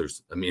is,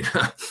 losers. I mean,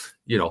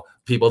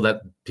 people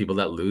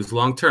that lose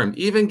long term,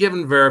 even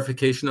given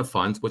verification of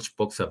funds, which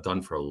books have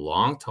done for a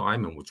long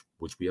time, and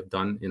which we have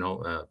done,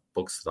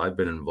 books that I've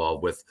been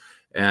involved with,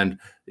 and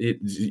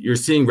you're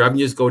seeing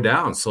revenues go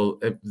down. So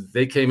if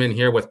they came in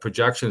here with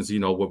projections, with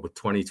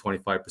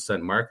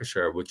 20-25% market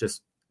share, which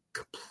is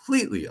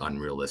completely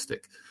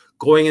unrealistic.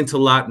 Going into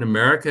Latin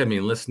America, I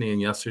mean, listening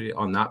yesterday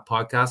on that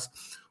podcast,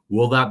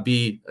 will that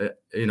be,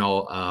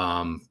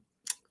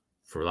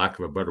 for lack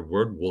of a better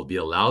word, will it be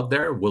allowed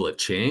there? Will it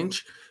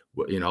change?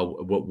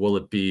 Will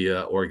it be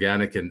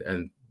organic?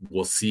 And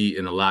we'll see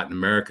in Latin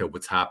America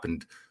what's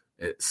happened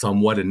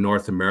somewhat in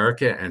North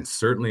America, and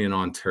certainly in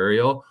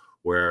Ontario,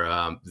 where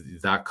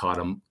that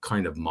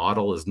kind of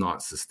model is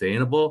not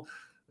sustainable.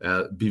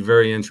 Be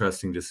very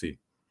interesting to see.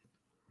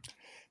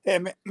 Hey,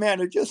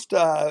 man, just,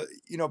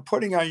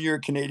 putting on your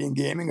Canadian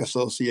Gaming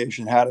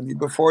Association hat, I mean,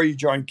 before you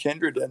joined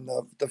Kindred in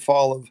the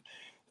fall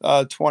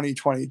of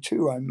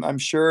 2022, I'm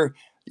sure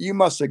you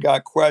must have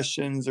got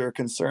questions or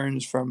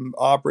concerns from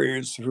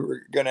operators who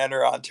were going to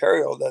enter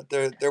Ontario,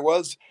 that there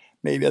was,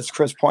 maybe as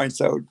Chris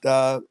points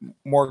out,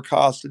 more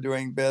cost of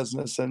doing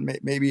business, and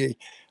maybe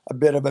a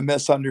bit of a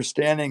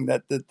misunderstanding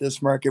that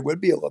this market would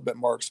be a little bit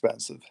more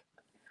expensive.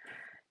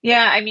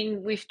 Yeah, I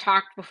mean, we've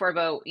talked before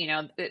about,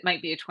 it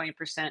might be a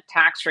 20%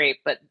 tax rate,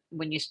 but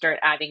when you start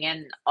adding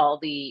in all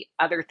the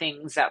other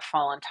things that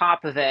fall on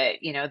top of it,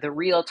 the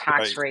real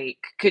tax Right. rate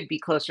could be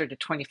closer to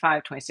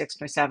 25, 26,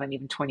 27,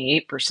 even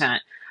 28%.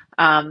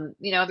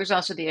 There's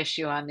also the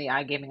issue on the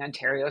iGaming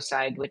Ontario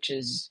side, which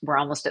is we're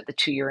almost at the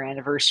 2-year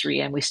anniversary,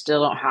 and we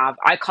still don't have,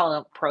 I call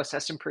them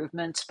process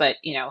improvements, but,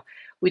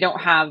 we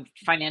don't have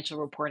financial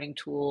reporting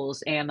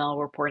tools,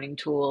 AML reporting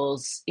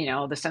tools,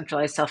 the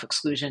centralized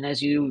self-exclusion, as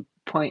you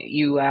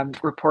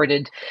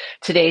reported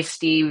today,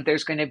 Steve.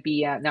 There's going to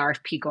be an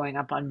RFP going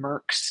up on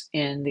Mercs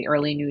in the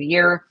early new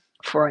year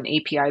for an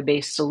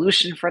API-based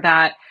solution for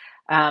that.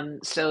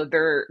 So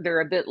they're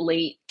a bit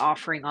late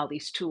offering all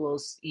these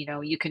tools.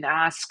 You can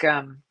ask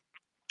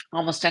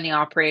almost any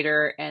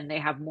operator, and they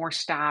have more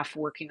staff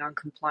working on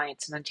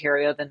compliance in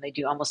Ontario than they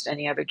do almost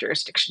any other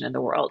jurisdiction in the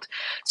world.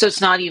 So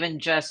it's not even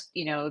just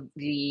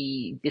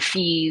the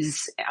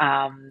fees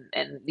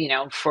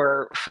and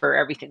for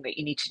everything that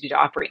you need to do to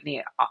operate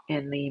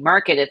in the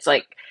market. It's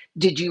like,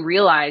 did you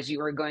realize you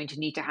were going to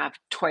need to have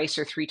 2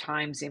 or 3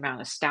 times the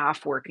amount of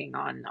staff working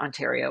on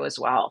Ontario as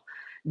well,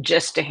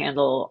 just to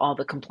handle all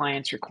the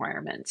compliance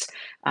requirements?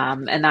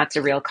 And that's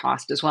a real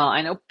cost as well.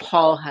 I know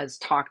Paul has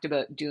talked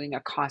about doing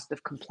a cost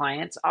of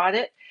compliance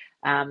audit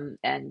And,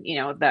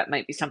 that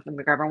might be something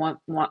the government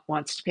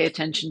wants to pay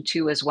attention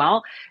to as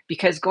well,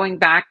 because going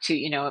back to,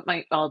 it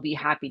might all be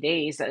happy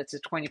days that it's a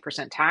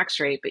 20% tax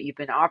rate, but you've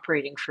been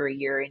operating for a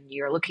year and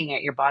you're looking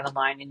at your bottom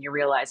line and you're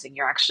realizing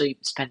you're actually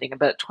spending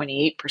about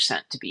 28%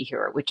 to be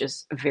here, which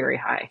is very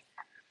high.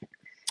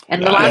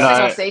 And the last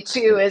thing I'll say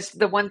too is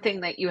the one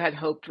thing that you had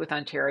hoped with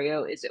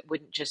Ontario is it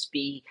wouldn't just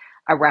be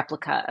a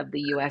replica of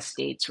the US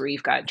states where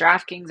you've got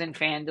DraftKings and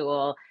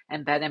FanDuel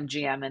and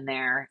BetMGM in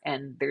there,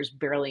 and there's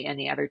barely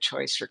any other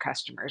choice for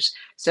customers.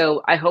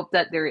 So I hope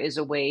that there is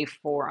a way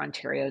for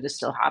Ontario to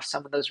still have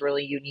some of those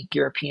really unique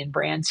European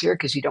brands here,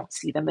 because you don't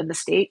see them in the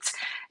States.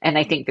 And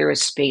I think there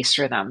is space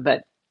for them.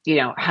 But,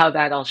 how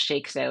that all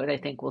shakes out, I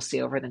think we'll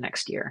see over the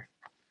next year.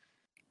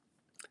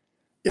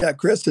 Yeah,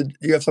 Chris, do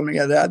you have something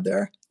to add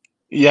there?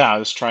 Yeah, I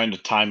was trying to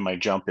time my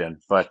jump in,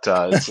 but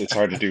it's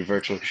hard to do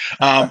virtually.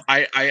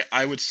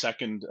 I would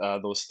second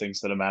those things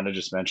that Amanda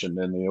just mentioned,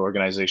 and the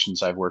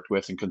organizations I've worked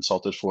with and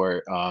consulted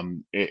for.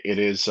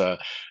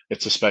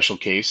 It's a special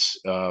case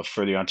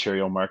for the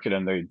Ontario market,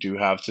 and they do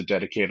have to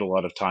dedicate a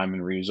lot of time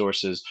and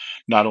resources,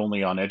 not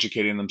only on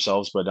educating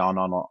themselves, but on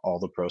all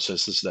the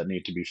processes that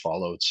need to be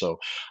followed. So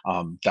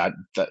that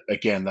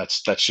again,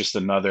 that's just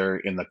another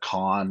in the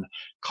con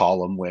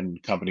column when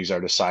companies are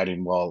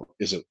deciding, well,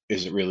 is it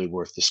really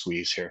worth the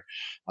squeeze here?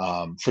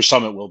 For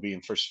some it will be,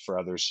 and for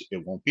others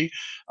it won't be.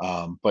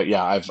 But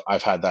yeah,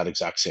 I've had that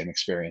exact same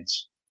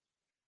experience.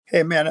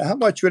 Hey man, how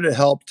much would it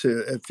help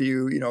if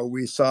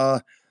we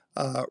saw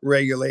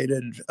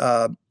regulated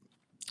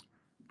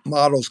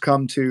models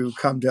come to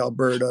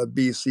Alberta,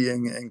 BC,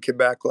 and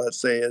Quebec, let's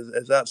say?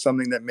 Is that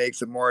something that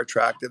makes it more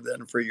attractive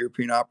then for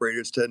European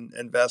operators to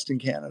invest in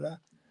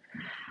Canada?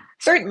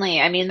 Certainly.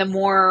 I mean, the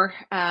more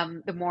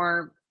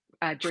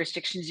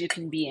jurisdictions you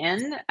can be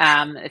in,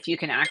 if you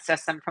can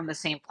access them from the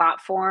same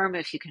platform,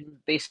 if you can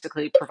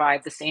basically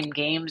provide the same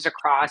games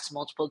across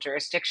multiple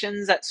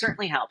jurisdictions, that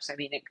certainly helps. I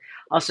mean, it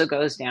also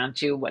goes down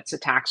to what's the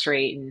tax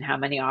rate and how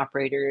many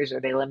operators are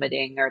they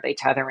limiting, are they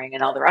tethering,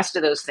 and all the rest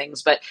of those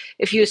things. But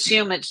if you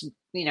assume it's,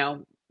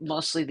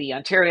 mostly the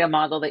Ontario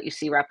model that you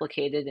see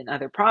replicated in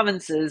other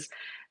provinces,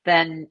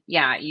 then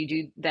yeah,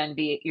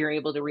 you're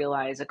able to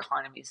realize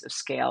economies of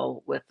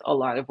scale with a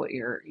lot of what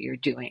you're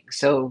doing.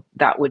 So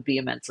that would be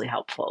immensely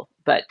helpful.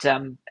 But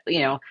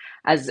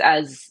as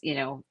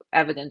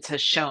evidence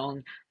has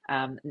shown,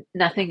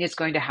 nothing is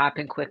going to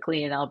happen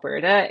quickly in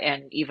Alberta,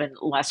 and even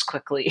less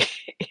quickly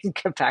in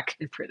Quebec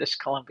and British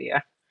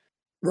Columbia.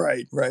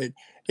 Right.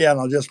 Yeah, and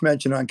I'll just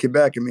mention on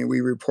Quebec, I mean,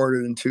 we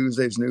reported in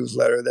Tuesday's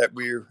newsletter that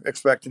we're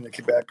expecting the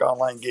Quebec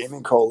Online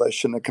Gaming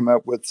Coalition to come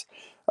up with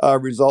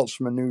results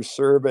from a new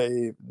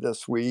survey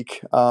this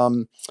week.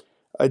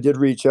 I did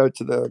reach out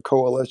to the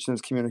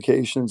coalition's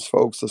communications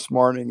folks this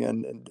morning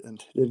and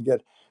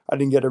I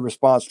didn't get a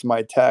response to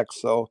my text.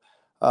 So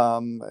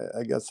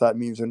I guess that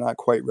means they're not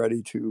quite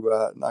ready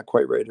to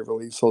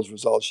release those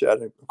results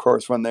yet. Of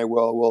course, when they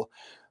will,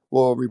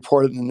 we'll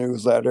report it in the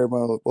newsletter.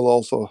 We'll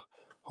also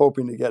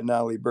hoping to get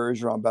Natalie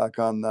Bergeron back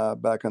on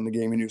the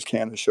Gaming News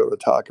Canada show to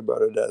talk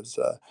about it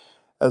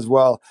as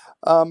well.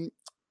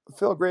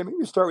 Phil Gray,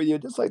 maybe start with you.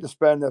 I'd just like to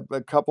spend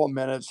a couple of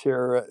minutes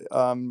here.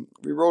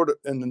 We wrote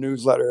in the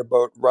newsletter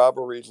about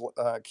Rivalry's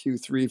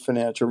Q3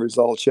 financial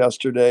results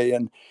yesterday,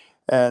 and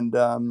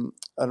I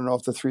don't know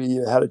if the three of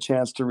you had a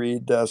chance to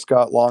read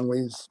Scott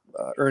Longley's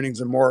Earnings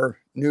and More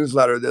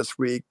newsletter this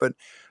week, but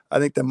I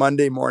think the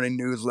Monday morning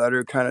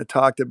newsletter kind of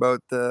talked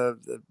about the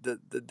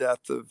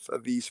death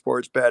of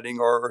esports betting,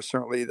 or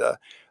certainly the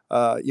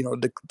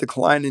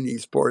decline in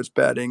esports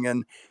betting.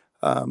 And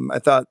I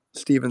thought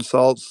Stephen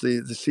Saltz,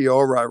 the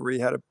CEO of Rivalry,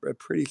 had a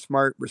pretty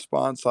smart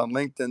response on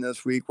LinkedIn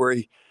this week, where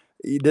he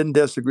didn't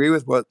disagree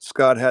with what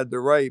Scott had to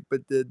write,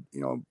 but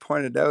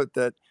pointed out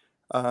that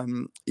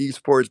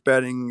esports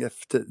betting,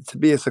 to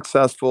be a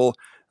successful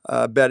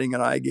betting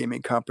and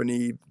iGaming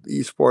company,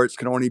 esports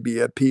can only be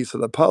a piece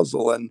of the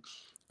puzzle. And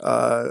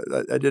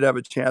I did have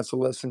a chance to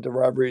listen to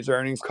Rivalry's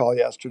earnings call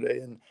yesterday,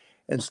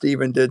 and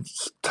Stephen did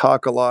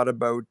talk a lot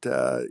about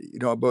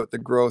about the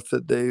growth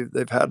that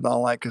they've had in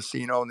online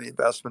casino and the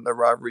investment that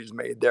Rivalry's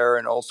made there,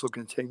 and also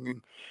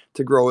continuing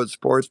to grow its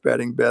sports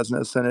betting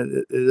business, and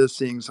it is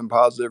seeing some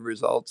positive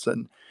results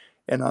in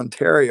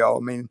Ontario.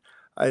 I mean,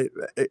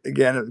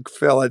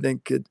 Phil, I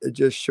think it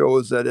just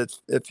shows that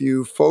if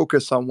you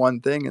focus on one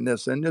thing in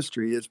this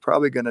industry, you're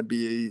probably going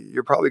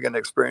to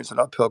experience an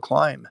uphill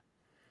climb.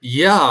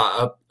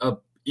 Yeah,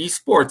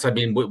 esports. I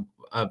mean,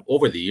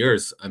 over the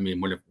years, I mean,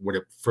 when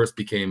it first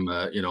became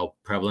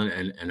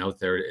prevalent and out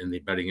there in the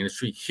betting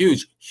industry,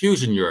 huge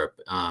in Europe,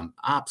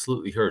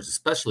 absolutely huge,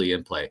 especially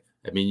in play.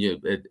 I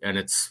mean,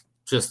 it's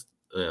just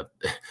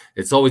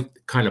it's always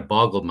kind of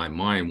boggled my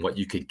mind what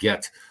you could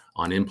get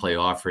on in-play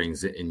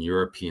offerings in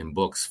European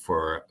books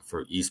for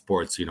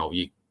esports.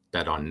 You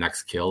bet on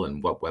next kill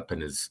and what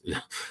weapon is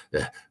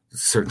the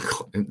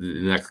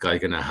next guy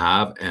going to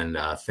have, and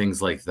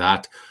things like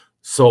that.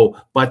 So,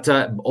 but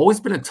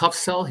always been a tough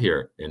sell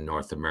here in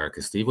North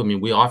America, Steve. I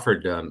mean, we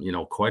offered,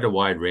 quite a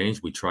wide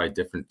range. We tried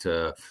different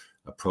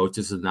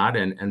approaches in that,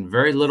 and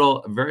very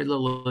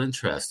little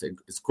interest.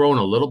 It's grown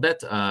a little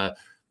bit.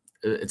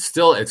 It's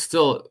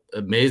still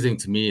amazing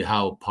to me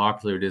how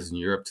popular it is in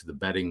Europe to the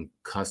betting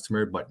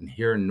customer, but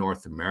here in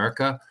North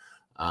America,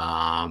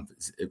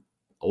 it's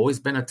always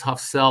been a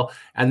tough sell.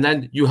 And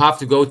then you have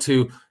to go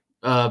to,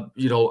 are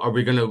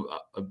we going to?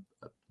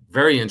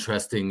 Very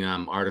interesting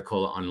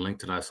article on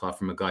LinkedIn I saw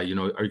from a guy. Are you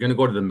going to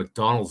go to the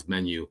McDonald's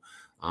menu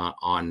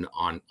on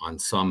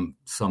some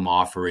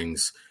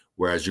offerings,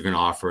 whereas you're going to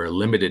offer a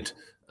limited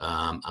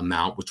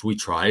amount, which we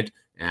tried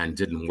and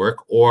didn't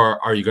work, or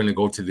are you going to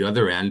go to the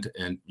other end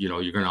and you're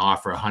going to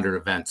offer 100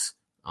 events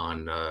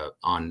on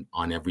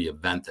every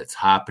event that's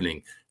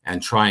happening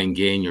and try and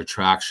gain your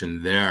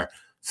traction there?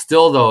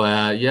 Still, though,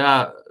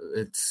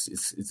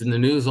 it's in the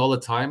news all the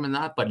time and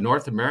that, but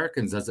North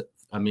Americans,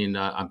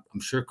 I'm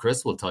sure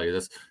Chris will tell you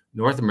this,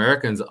 North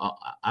Americans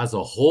as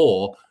a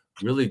whole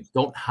really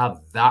don't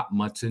have that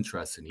much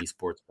interest in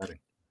esports betting.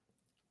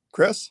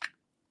 Chris?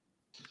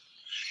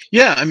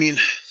 Yeah,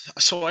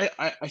 so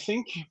I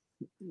think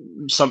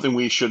something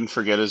we shouldn't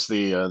forget is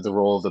the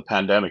role of the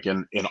pandemic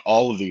in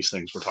all of these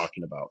things we're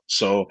talking about.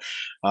 So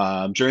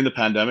during the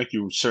pandemic,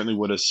 you certainly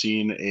would have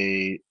seen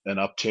an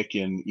uptick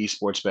in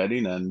esports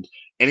betting and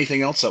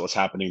anything else that was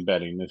happening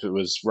betting. If it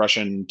was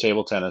Russian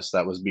table tennis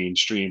that was being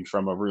streamed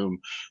from a room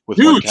with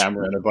Huge. one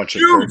camera and a bunch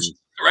of curtains.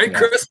 Right, yeah.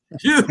 Chris?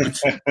 Huge.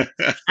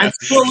 And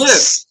still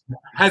is.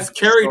 Has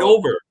carried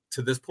over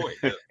to this point.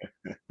 Yeah.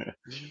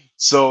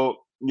 So,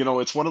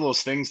 it's one of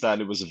those things that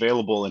it was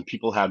available and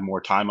people had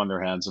more time on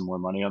their hands and more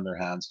money on their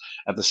hands.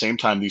 At the same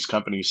time, these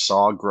companies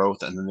saw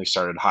growth and then they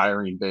started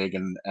hiring big,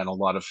 and a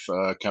lot of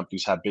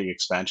companies had big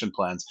expansion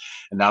plans.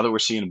 And now that we're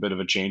seeing a bit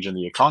of a change in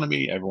the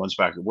economy, everyone's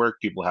back at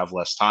work, people have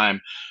less time,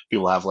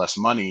 people have less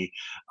money.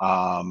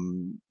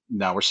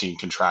 Now we're seeing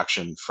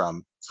contraction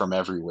from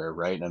everywhere,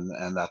 right?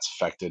 And that's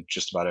affected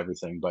just about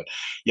everything. But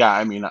yeah,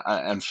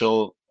 and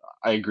Phil,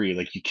 I agree.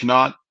 Like you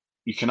cannot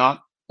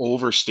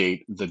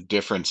overstate the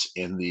difference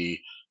in the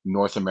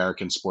North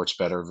American sports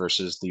bettor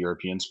versus the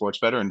European sports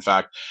bettor. In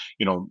fact,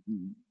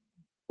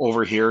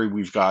 over here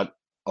we've got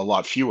a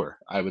lot fewer,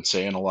 I would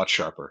say, and a lot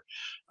sharper.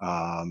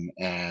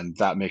 And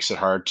that makes it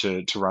hard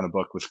to run a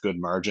book with good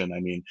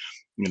margin.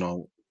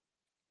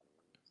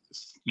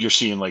 You're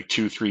seeing like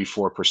 2, 3,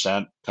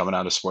 4% coming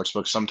out of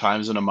sportsbooks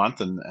sometimes in a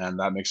month, and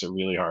that makes it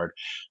really hard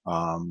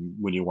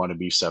when you want to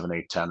be 7,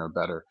 8, 10 or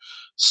better.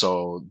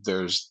 So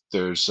there's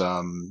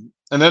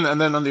and then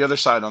on the other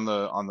side, on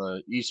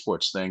the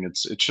esports thing,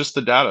 it's just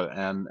the data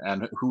and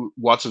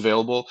what's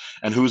available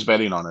and who's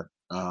betting on it.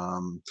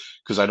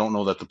 Because I don't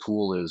know that the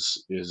pool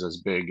is as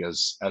big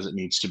as it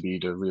needs to be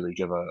to really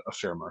give a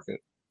fair market.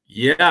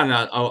 Yeah, and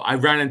I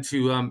ran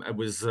into it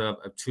was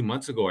 2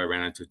 months ago. I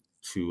ran into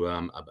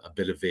a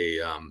bit of a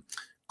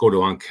go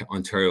to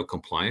Ontario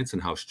compliance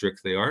and how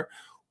strict they are.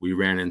 We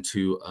ran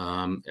into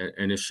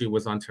an issue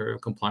with Ontario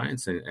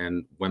compliance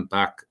and went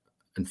back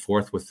and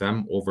forth with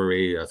them over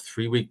a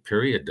 3-week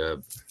period.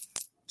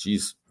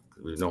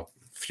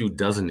 Few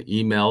dozen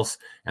emails,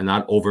 and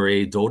that over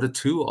a Dota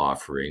 2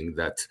 offering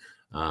that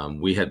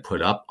we had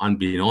put up,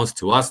 unbeknownst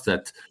to us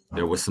that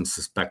there was some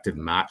suspected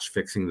match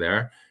fixing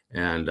there.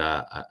 And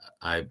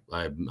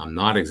I'm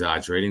not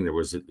exaggerating. There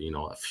was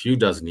a few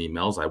dozen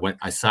emails.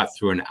 I sat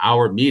through an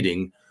hour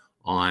meeting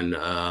on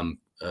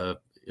a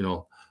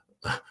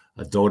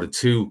Dota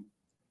 2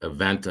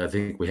 event. I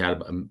think we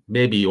had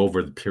maybe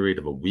over the period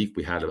of a week,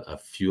 we had a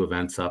few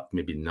events up,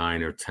 maybe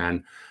 9 or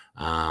 10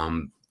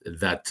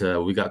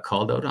 that we got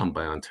called out on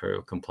by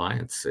Ontario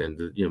compliance. And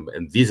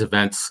and these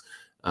events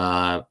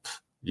took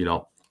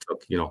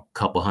a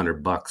couple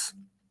 $100.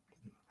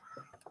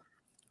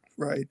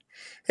 Right.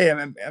 Hey,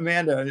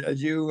 Amanda,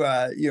 as you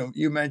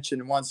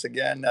mentioned once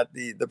again at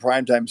the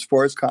Primetime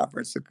Sports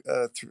Conference,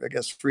 I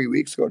guess 3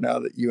 weeks ago now,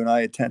 that you and I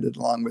attended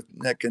along with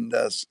Nick and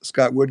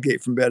Scott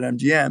Woodgate from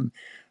BetMGM.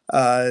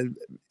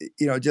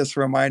 Just a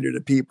reminder to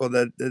people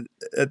that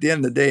at the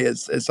end of the day,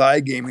 it's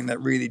iGaming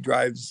that really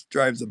drives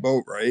the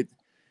boat, right?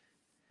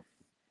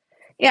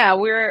 Yeah,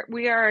 we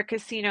are a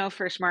casino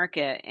first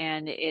market,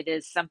 and it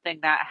is something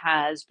that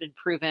has been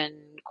proven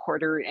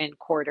quarter and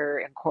quarter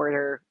and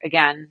quarter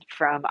again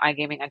from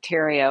iGaming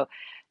Ontario.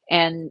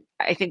 And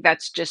I think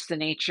that's just the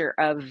nature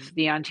of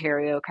the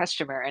Ontario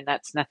customer, and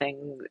that's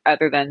nothing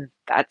other than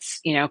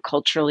that's,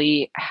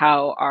 culturally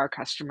how our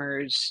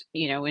customers,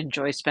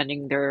 enjoy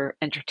spending their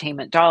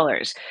entertainment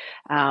dollars.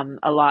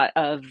 A lot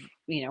of,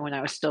 when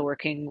I was still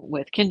working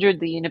with Kindred,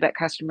 the Unibet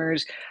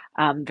customers,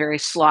 very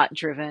slot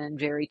driven,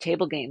 very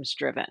table games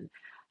driven.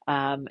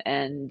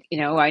 And,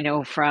 I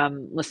know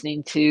from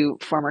listening to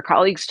former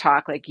colleagues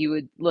talk, like you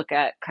would look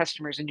at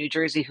customers in New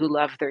Jersey who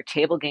love their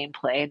table game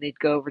play, and they'd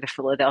go over to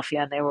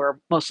Philadelphia and they were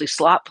mostly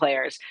slot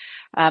players.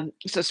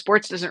 So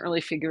sports doesn't really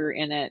figure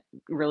in it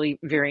really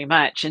very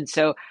much. And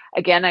so,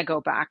 again, I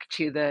go back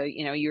to the,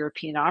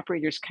 European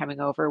operators coming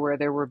over where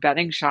there were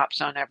betting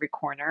shops on every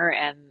corner,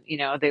 and,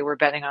 they were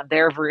betting on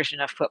their version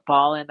of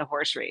football and the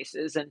horse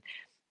races. And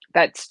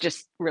that's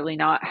just really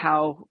not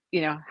how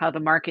the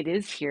market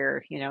is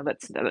here.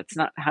 That's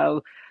not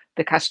how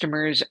the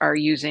customers are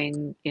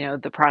using,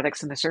 the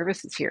products and the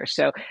services here.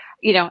 So,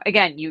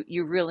 again,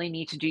 you really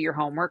need to do your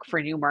homework for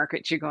new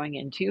markets you're going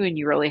into, and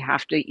you really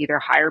have to either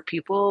hire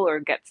people or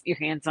get your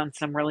hands on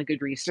some really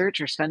good research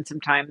or spend some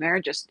time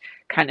there just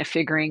kind of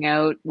figuring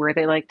out where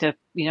they like to,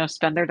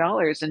 spend their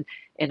dollars. And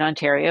in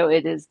Ontario,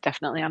 it is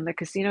definitely on the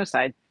casino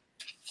side.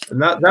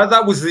 And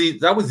that was the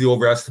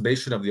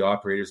overestimation of the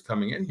operators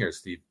coming in here,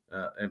 Steve.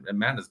 And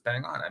Amanda's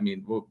bang on. I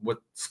mean, with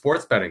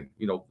sports betting,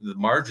 the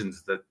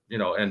margins that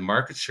and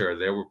market share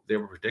they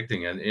were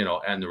predicting, and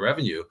and the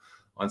revenue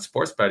on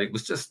sports betting it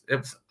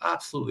was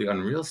absolutely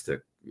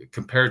unrealistic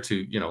compared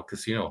to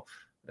casino.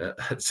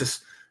 It's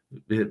just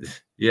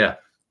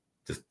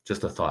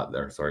just a thought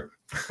there. Sorry.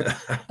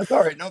 That's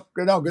all right.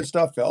 No, good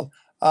stuff, Phil.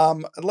 I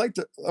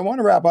want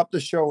to wrap up the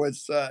show.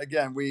 It's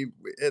again,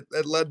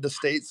 it led to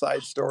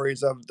stateside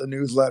stories of the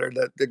newsletter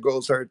that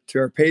goes to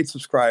our paid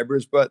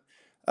subscribers, but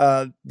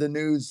the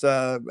news,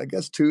 I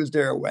guess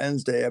Tuesday or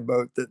Wednesday,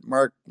 about that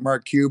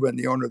Mark Cuban,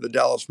 the owner of the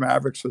Dallas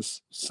Mavericks,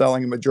 was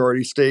selling a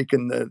majority stake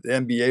in the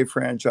NBA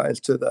franchise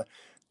to the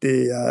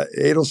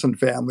Adelson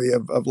family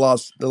of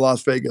the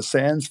Las Vegas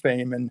Sands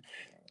fame,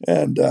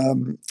 and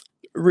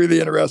really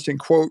interesting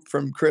quote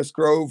from Chris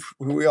Grove,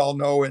 who we all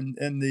know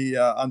in the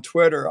on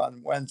Twitter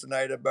on Wednesday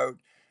night about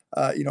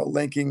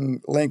linking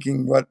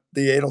what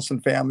the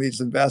Adelson family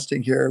is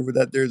investing here, with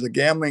that there's a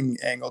gambling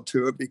angle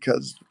to it,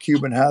 because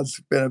Cuban has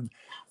been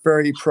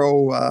very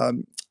pro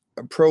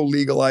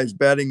legalized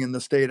betting in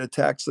the state of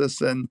Texas,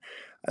 and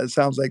it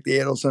sounds like the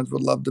Adelsons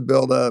would love to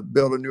build a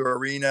new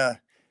arena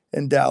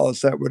in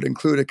Dallas that would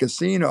include a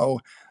casino.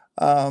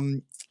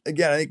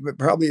 Again, I think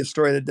probably a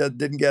story that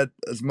didn't get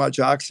as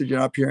much oxygen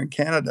up here in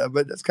Canada,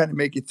 but it's kind of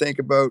make you think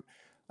about,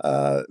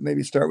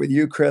 maybe start with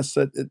you, Chris,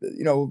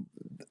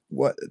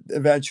 what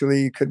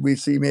eventually could we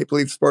see Maple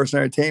Leaf Sports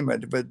and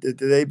Entertainment, but do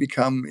they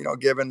become,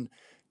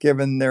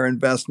 given their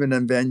investment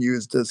in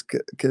venues, does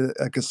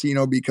a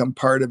casino become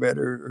part of it,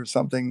 or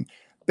something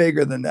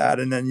bigger than that?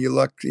 And then you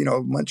look,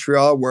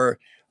 Montreal, where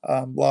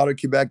Lotto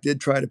Quebec did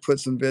try to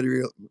put some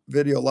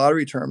video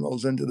lottery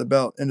terminals into the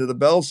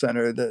Bell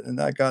Center, and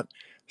that got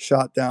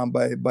shot down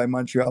by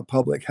Montreal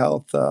Public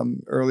Health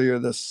earlier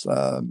this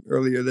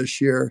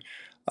year.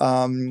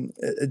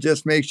 It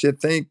just makes you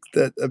think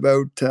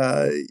about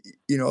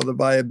the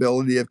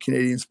viability of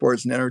Canadian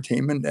sports and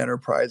entertainment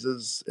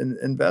enterprises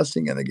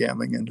investing in the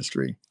gambling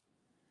industry.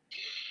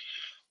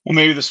 Well,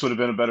 maybe this would have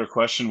been a better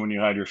question when you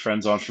had your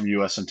friends on from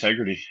U.S.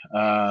 Integrity,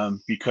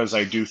 because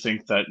I do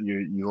think that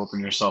you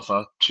open yourself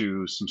up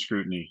to some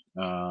scrutiny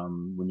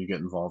when you get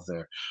involved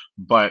there.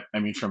 But I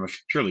mean, from a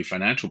purely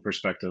financial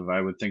perspective,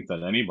 I would think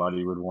that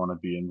anybody would want to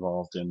be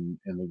involved in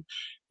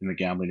the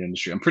gambling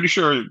industry. I'm pretty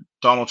sure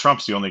Donald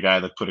Trump's the only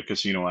guy that put a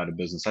casino out of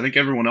business. I think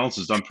everyone else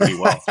has done pretty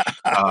well.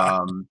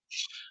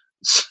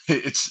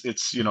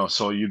 It's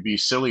so you'd be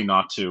silly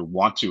not to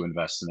want to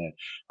invest in it.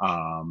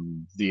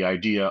 The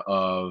idea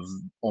of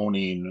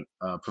owning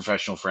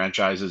professional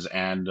franchises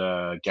and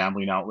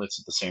gambling outlets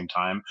at the same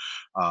time,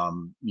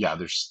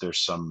 there's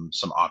some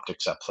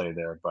optics at play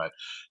there, but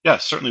yeah,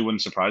 certainly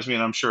wouldn't surprise me.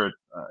 And I'm sure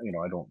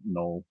I don't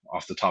know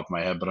off the top of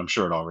my head, but I'm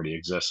sure it already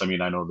exists. I mean,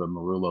 I know the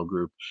Marullo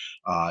Group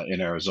in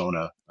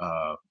Arizona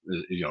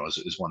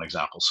is one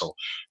example, so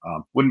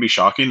wouldn't be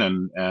shocking.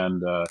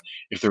 And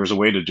if there was a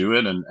way to do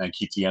it and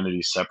keep the entities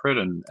separate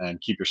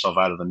and keep yourself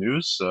out of the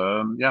news,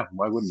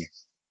 why wouldn't you?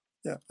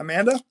 Yeah.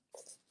 Amanda?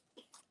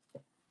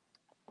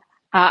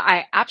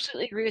 I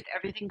absolutely agree with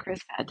everything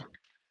Chris said.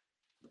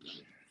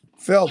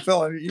 Phil,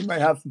 you might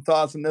have some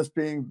thoughts on this,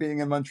 being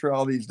in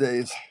Montreal these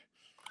days.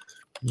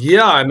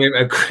 Yeah, I mean,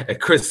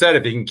 Chris said,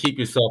 if you can keep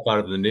yourself out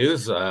of the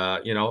news,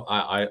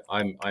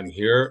 I'm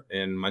here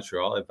in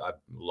Montreal. I'm a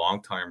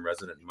longtime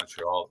resident in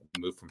Montreal.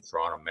 Moved from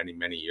Toronto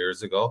many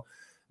years ago,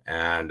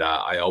 and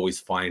I always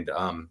find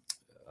the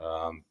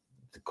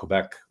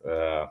Quebec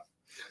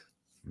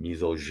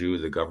mise au jeu,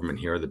 the government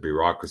here, the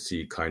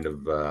bureaucracy, kind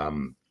of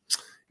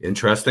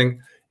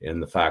interesting in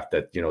the fact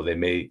that they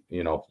may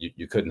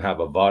you couldn't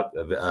have a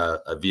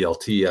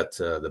VLT at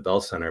the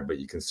Bell Center, but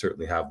you can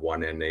certainly have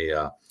one in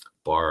a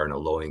bar in a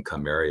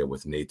low-income area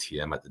with an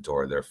ATM at the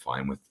door. They're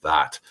fine with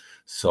that.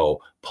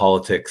 So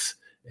politics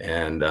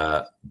and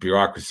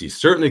bureaucracy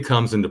certainly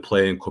comes into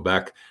play in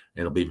Quebec,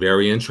 and it'll be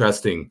very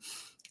interesting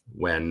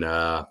when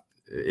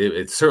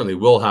it certainly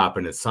will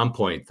happen at some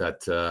point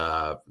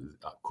that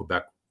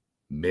Quebec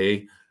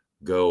may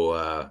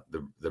go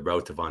the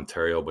route of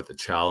Ontario, but the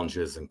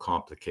challenges and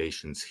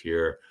complications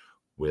here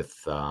with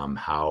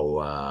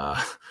how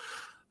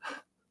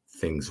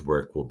things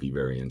work will be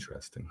very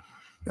interesting.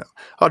 Yeah.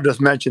 I'll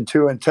just mention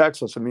too, in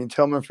Texas, I mean,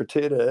 Tillman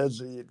Fertitta is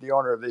the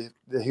owner of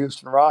the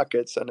Houston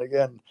Rockets, and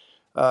again,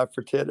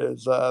 Fertitta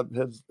is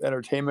his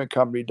entertainment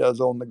company does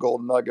own the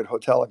Golden Nugget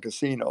Hotel and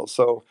Casino.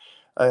 So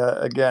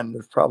again,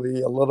 there's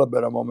probably a little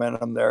bit of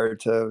momentum there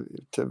to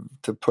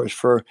push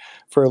for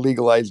a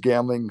legalized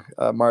gambling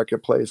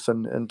marketplace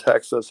in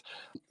Texas.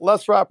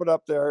 Let's wrap it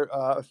up there.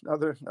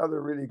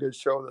 Another really good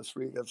show this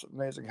week. It's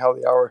amazing how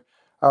the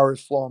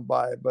hour's flown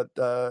by, but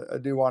I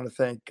do want to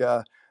thank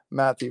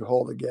Matthew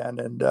Holt again,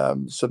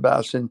 and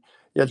Sebastian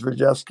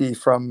Jedrzejewski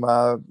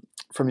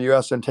from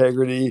U.S.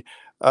 Integrity.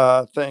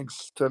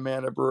 Thanks to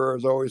Amanda Brewer,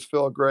 as always,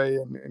 Phil Gray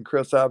and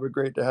Chris Abbott.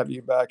 Great to have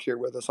you back here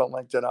with us on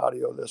LinkedIn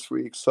Audio this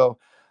week. So,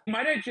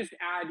 might I just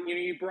add,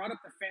 you brought up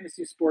the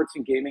Fantasy Sports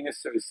and Gaming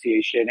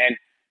Association, and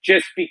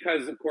just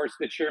because, of course,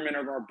 the chairman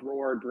of our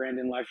board,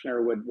 Brandon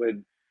Leshner,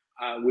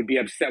 would be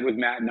upset with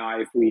Matt and I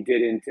if we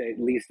didn't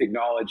at least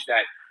acknowledge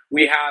that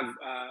we have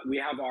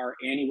our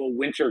annual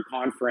winter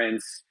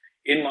conference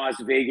in Las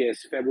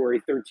Vegas,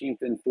 February 13th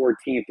and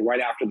 14th,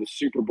 right after the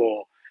Super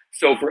Bowl.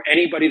 So for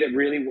anybody that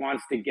really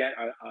wants to get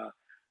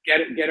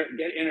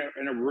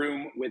in a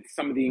room with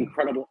some of the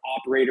incredible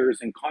operators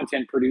and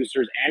content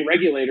producers and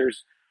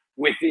regulators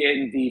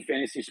within the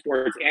Fantasy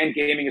Sports and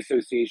Gaming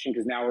Association,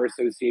 because now our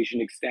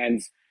association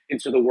extends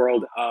into the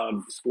world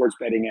of sports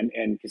betting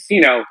and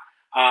casino.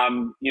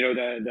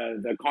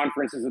 The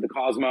conferences of the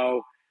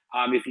Cosmo.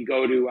 If you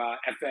go to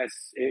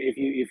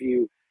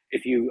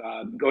if you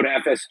go to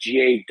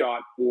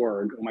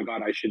fsga.org. Oh my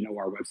God, I should know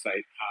our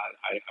website.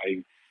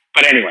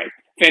 But anyway,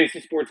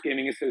 Fantasy Sports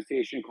Gaming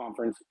Association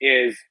conference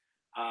is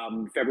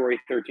February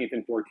 13th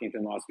and 14th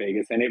in Las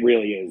Vegas, and it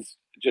really is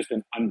just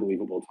an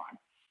unbelievable time.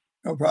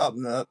 No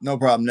problem. No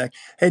problem, Nick.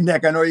 Hey,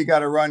 Nick, I know you got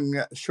to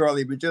run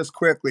shortly, but just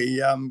quickly,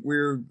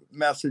 we're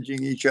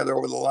messaging each other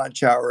over the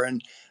lunch hour,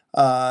 and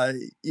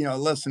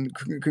listen,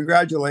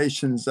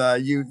 congratulations.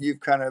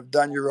 You've kind of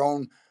done your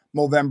own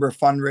Movember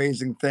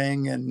fundraising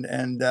thing,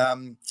 and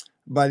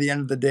by the end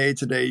of the day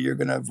today, you're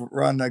going to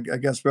run, I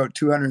guess, about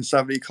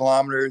 270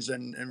 kilometers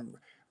and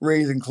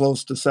raising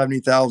close to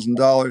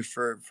 $70,000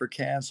 for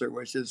cancer,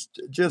 which is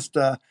just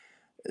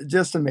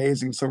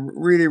amazing. So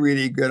really,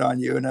 really good on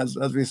you. And as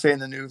we say in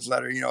the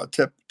newsletter,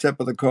 tip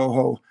of the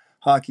coho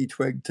hockey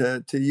twig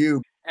to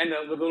you. And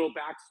the little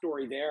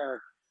backstory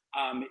there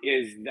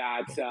is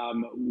that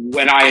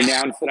when I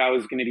announced that I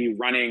was going to be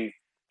running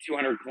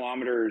 200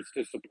 kilometers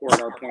to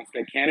support our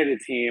PointsBet Canada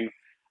team,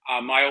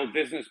 my old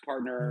business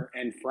partner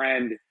and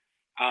friend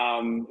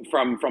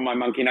from my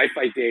Monkey Knife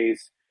Fight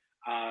days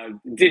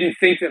didn't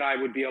think that I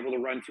would be able to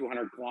run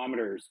 200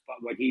 kilometers.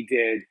 But what he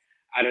did,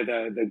 out of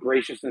the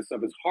graciousness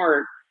of his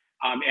heart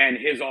and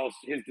his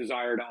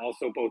desire to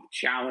also both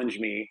challenge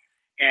me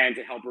and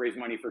to help raise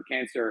money for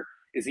cancer,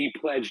 is he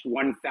pledged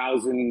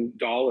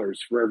 $1,000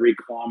 for every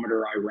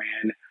kilometer I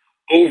ran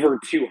over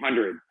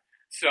 200.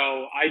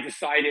 So I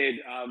decided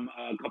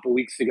a couple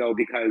weeks ago,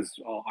 because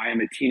I am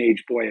a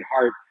teenage boy at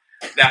heart,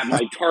 that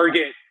my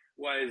target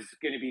was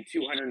going to be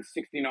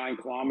 269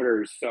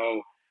 kilometers.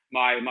 So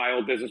my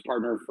old business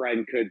partner and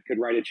friend could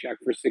write a check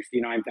for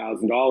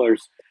 $69,000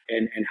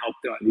 and help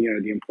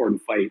the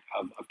important fight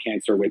of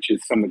cancer, which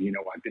is some of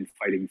I've been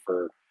fighting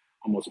for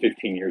almost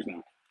 15 years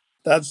now.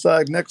 That's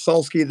Nick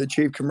Sulsky, the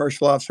Chief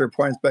Commercial Officer of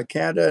PointsBet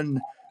Canada.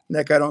 And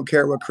Nick, I don't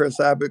care what Chris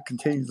Abbott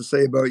continues to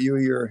say about you.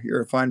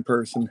 You're a fine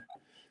person.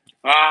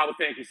 Well,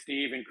 thank you,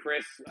 Steve. And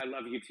Chris, I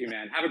love you too,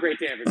 man. Have a great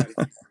day, everybody.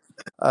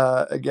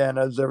 Again,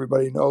 as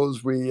everybody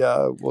knows,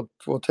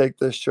 we'll take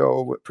this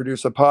show,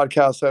 produce a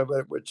podcast of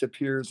it, which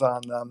appears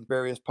on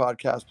various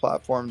podcast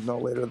platforms no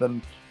later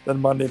than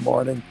Monday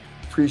morning.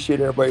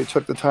 Appreciate everybody who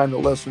took the time to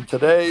listen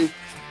today.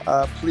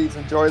 Please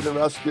enjoy the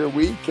rest of your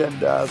week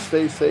and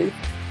stay safe.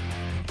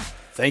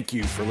 Thank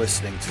you for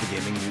listening to the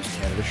Gaming News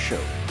Canada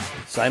show.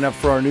 Sign up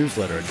for our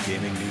newsletter at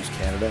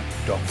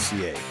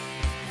gamingnewscanada.ca.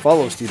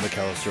 Follow Steve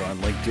McAllister on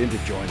LinkedIn to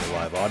join the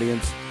live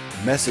audience.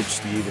 Message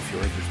Steve if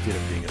you're interested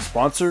in being a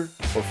sponsor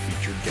or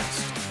featured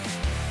guest.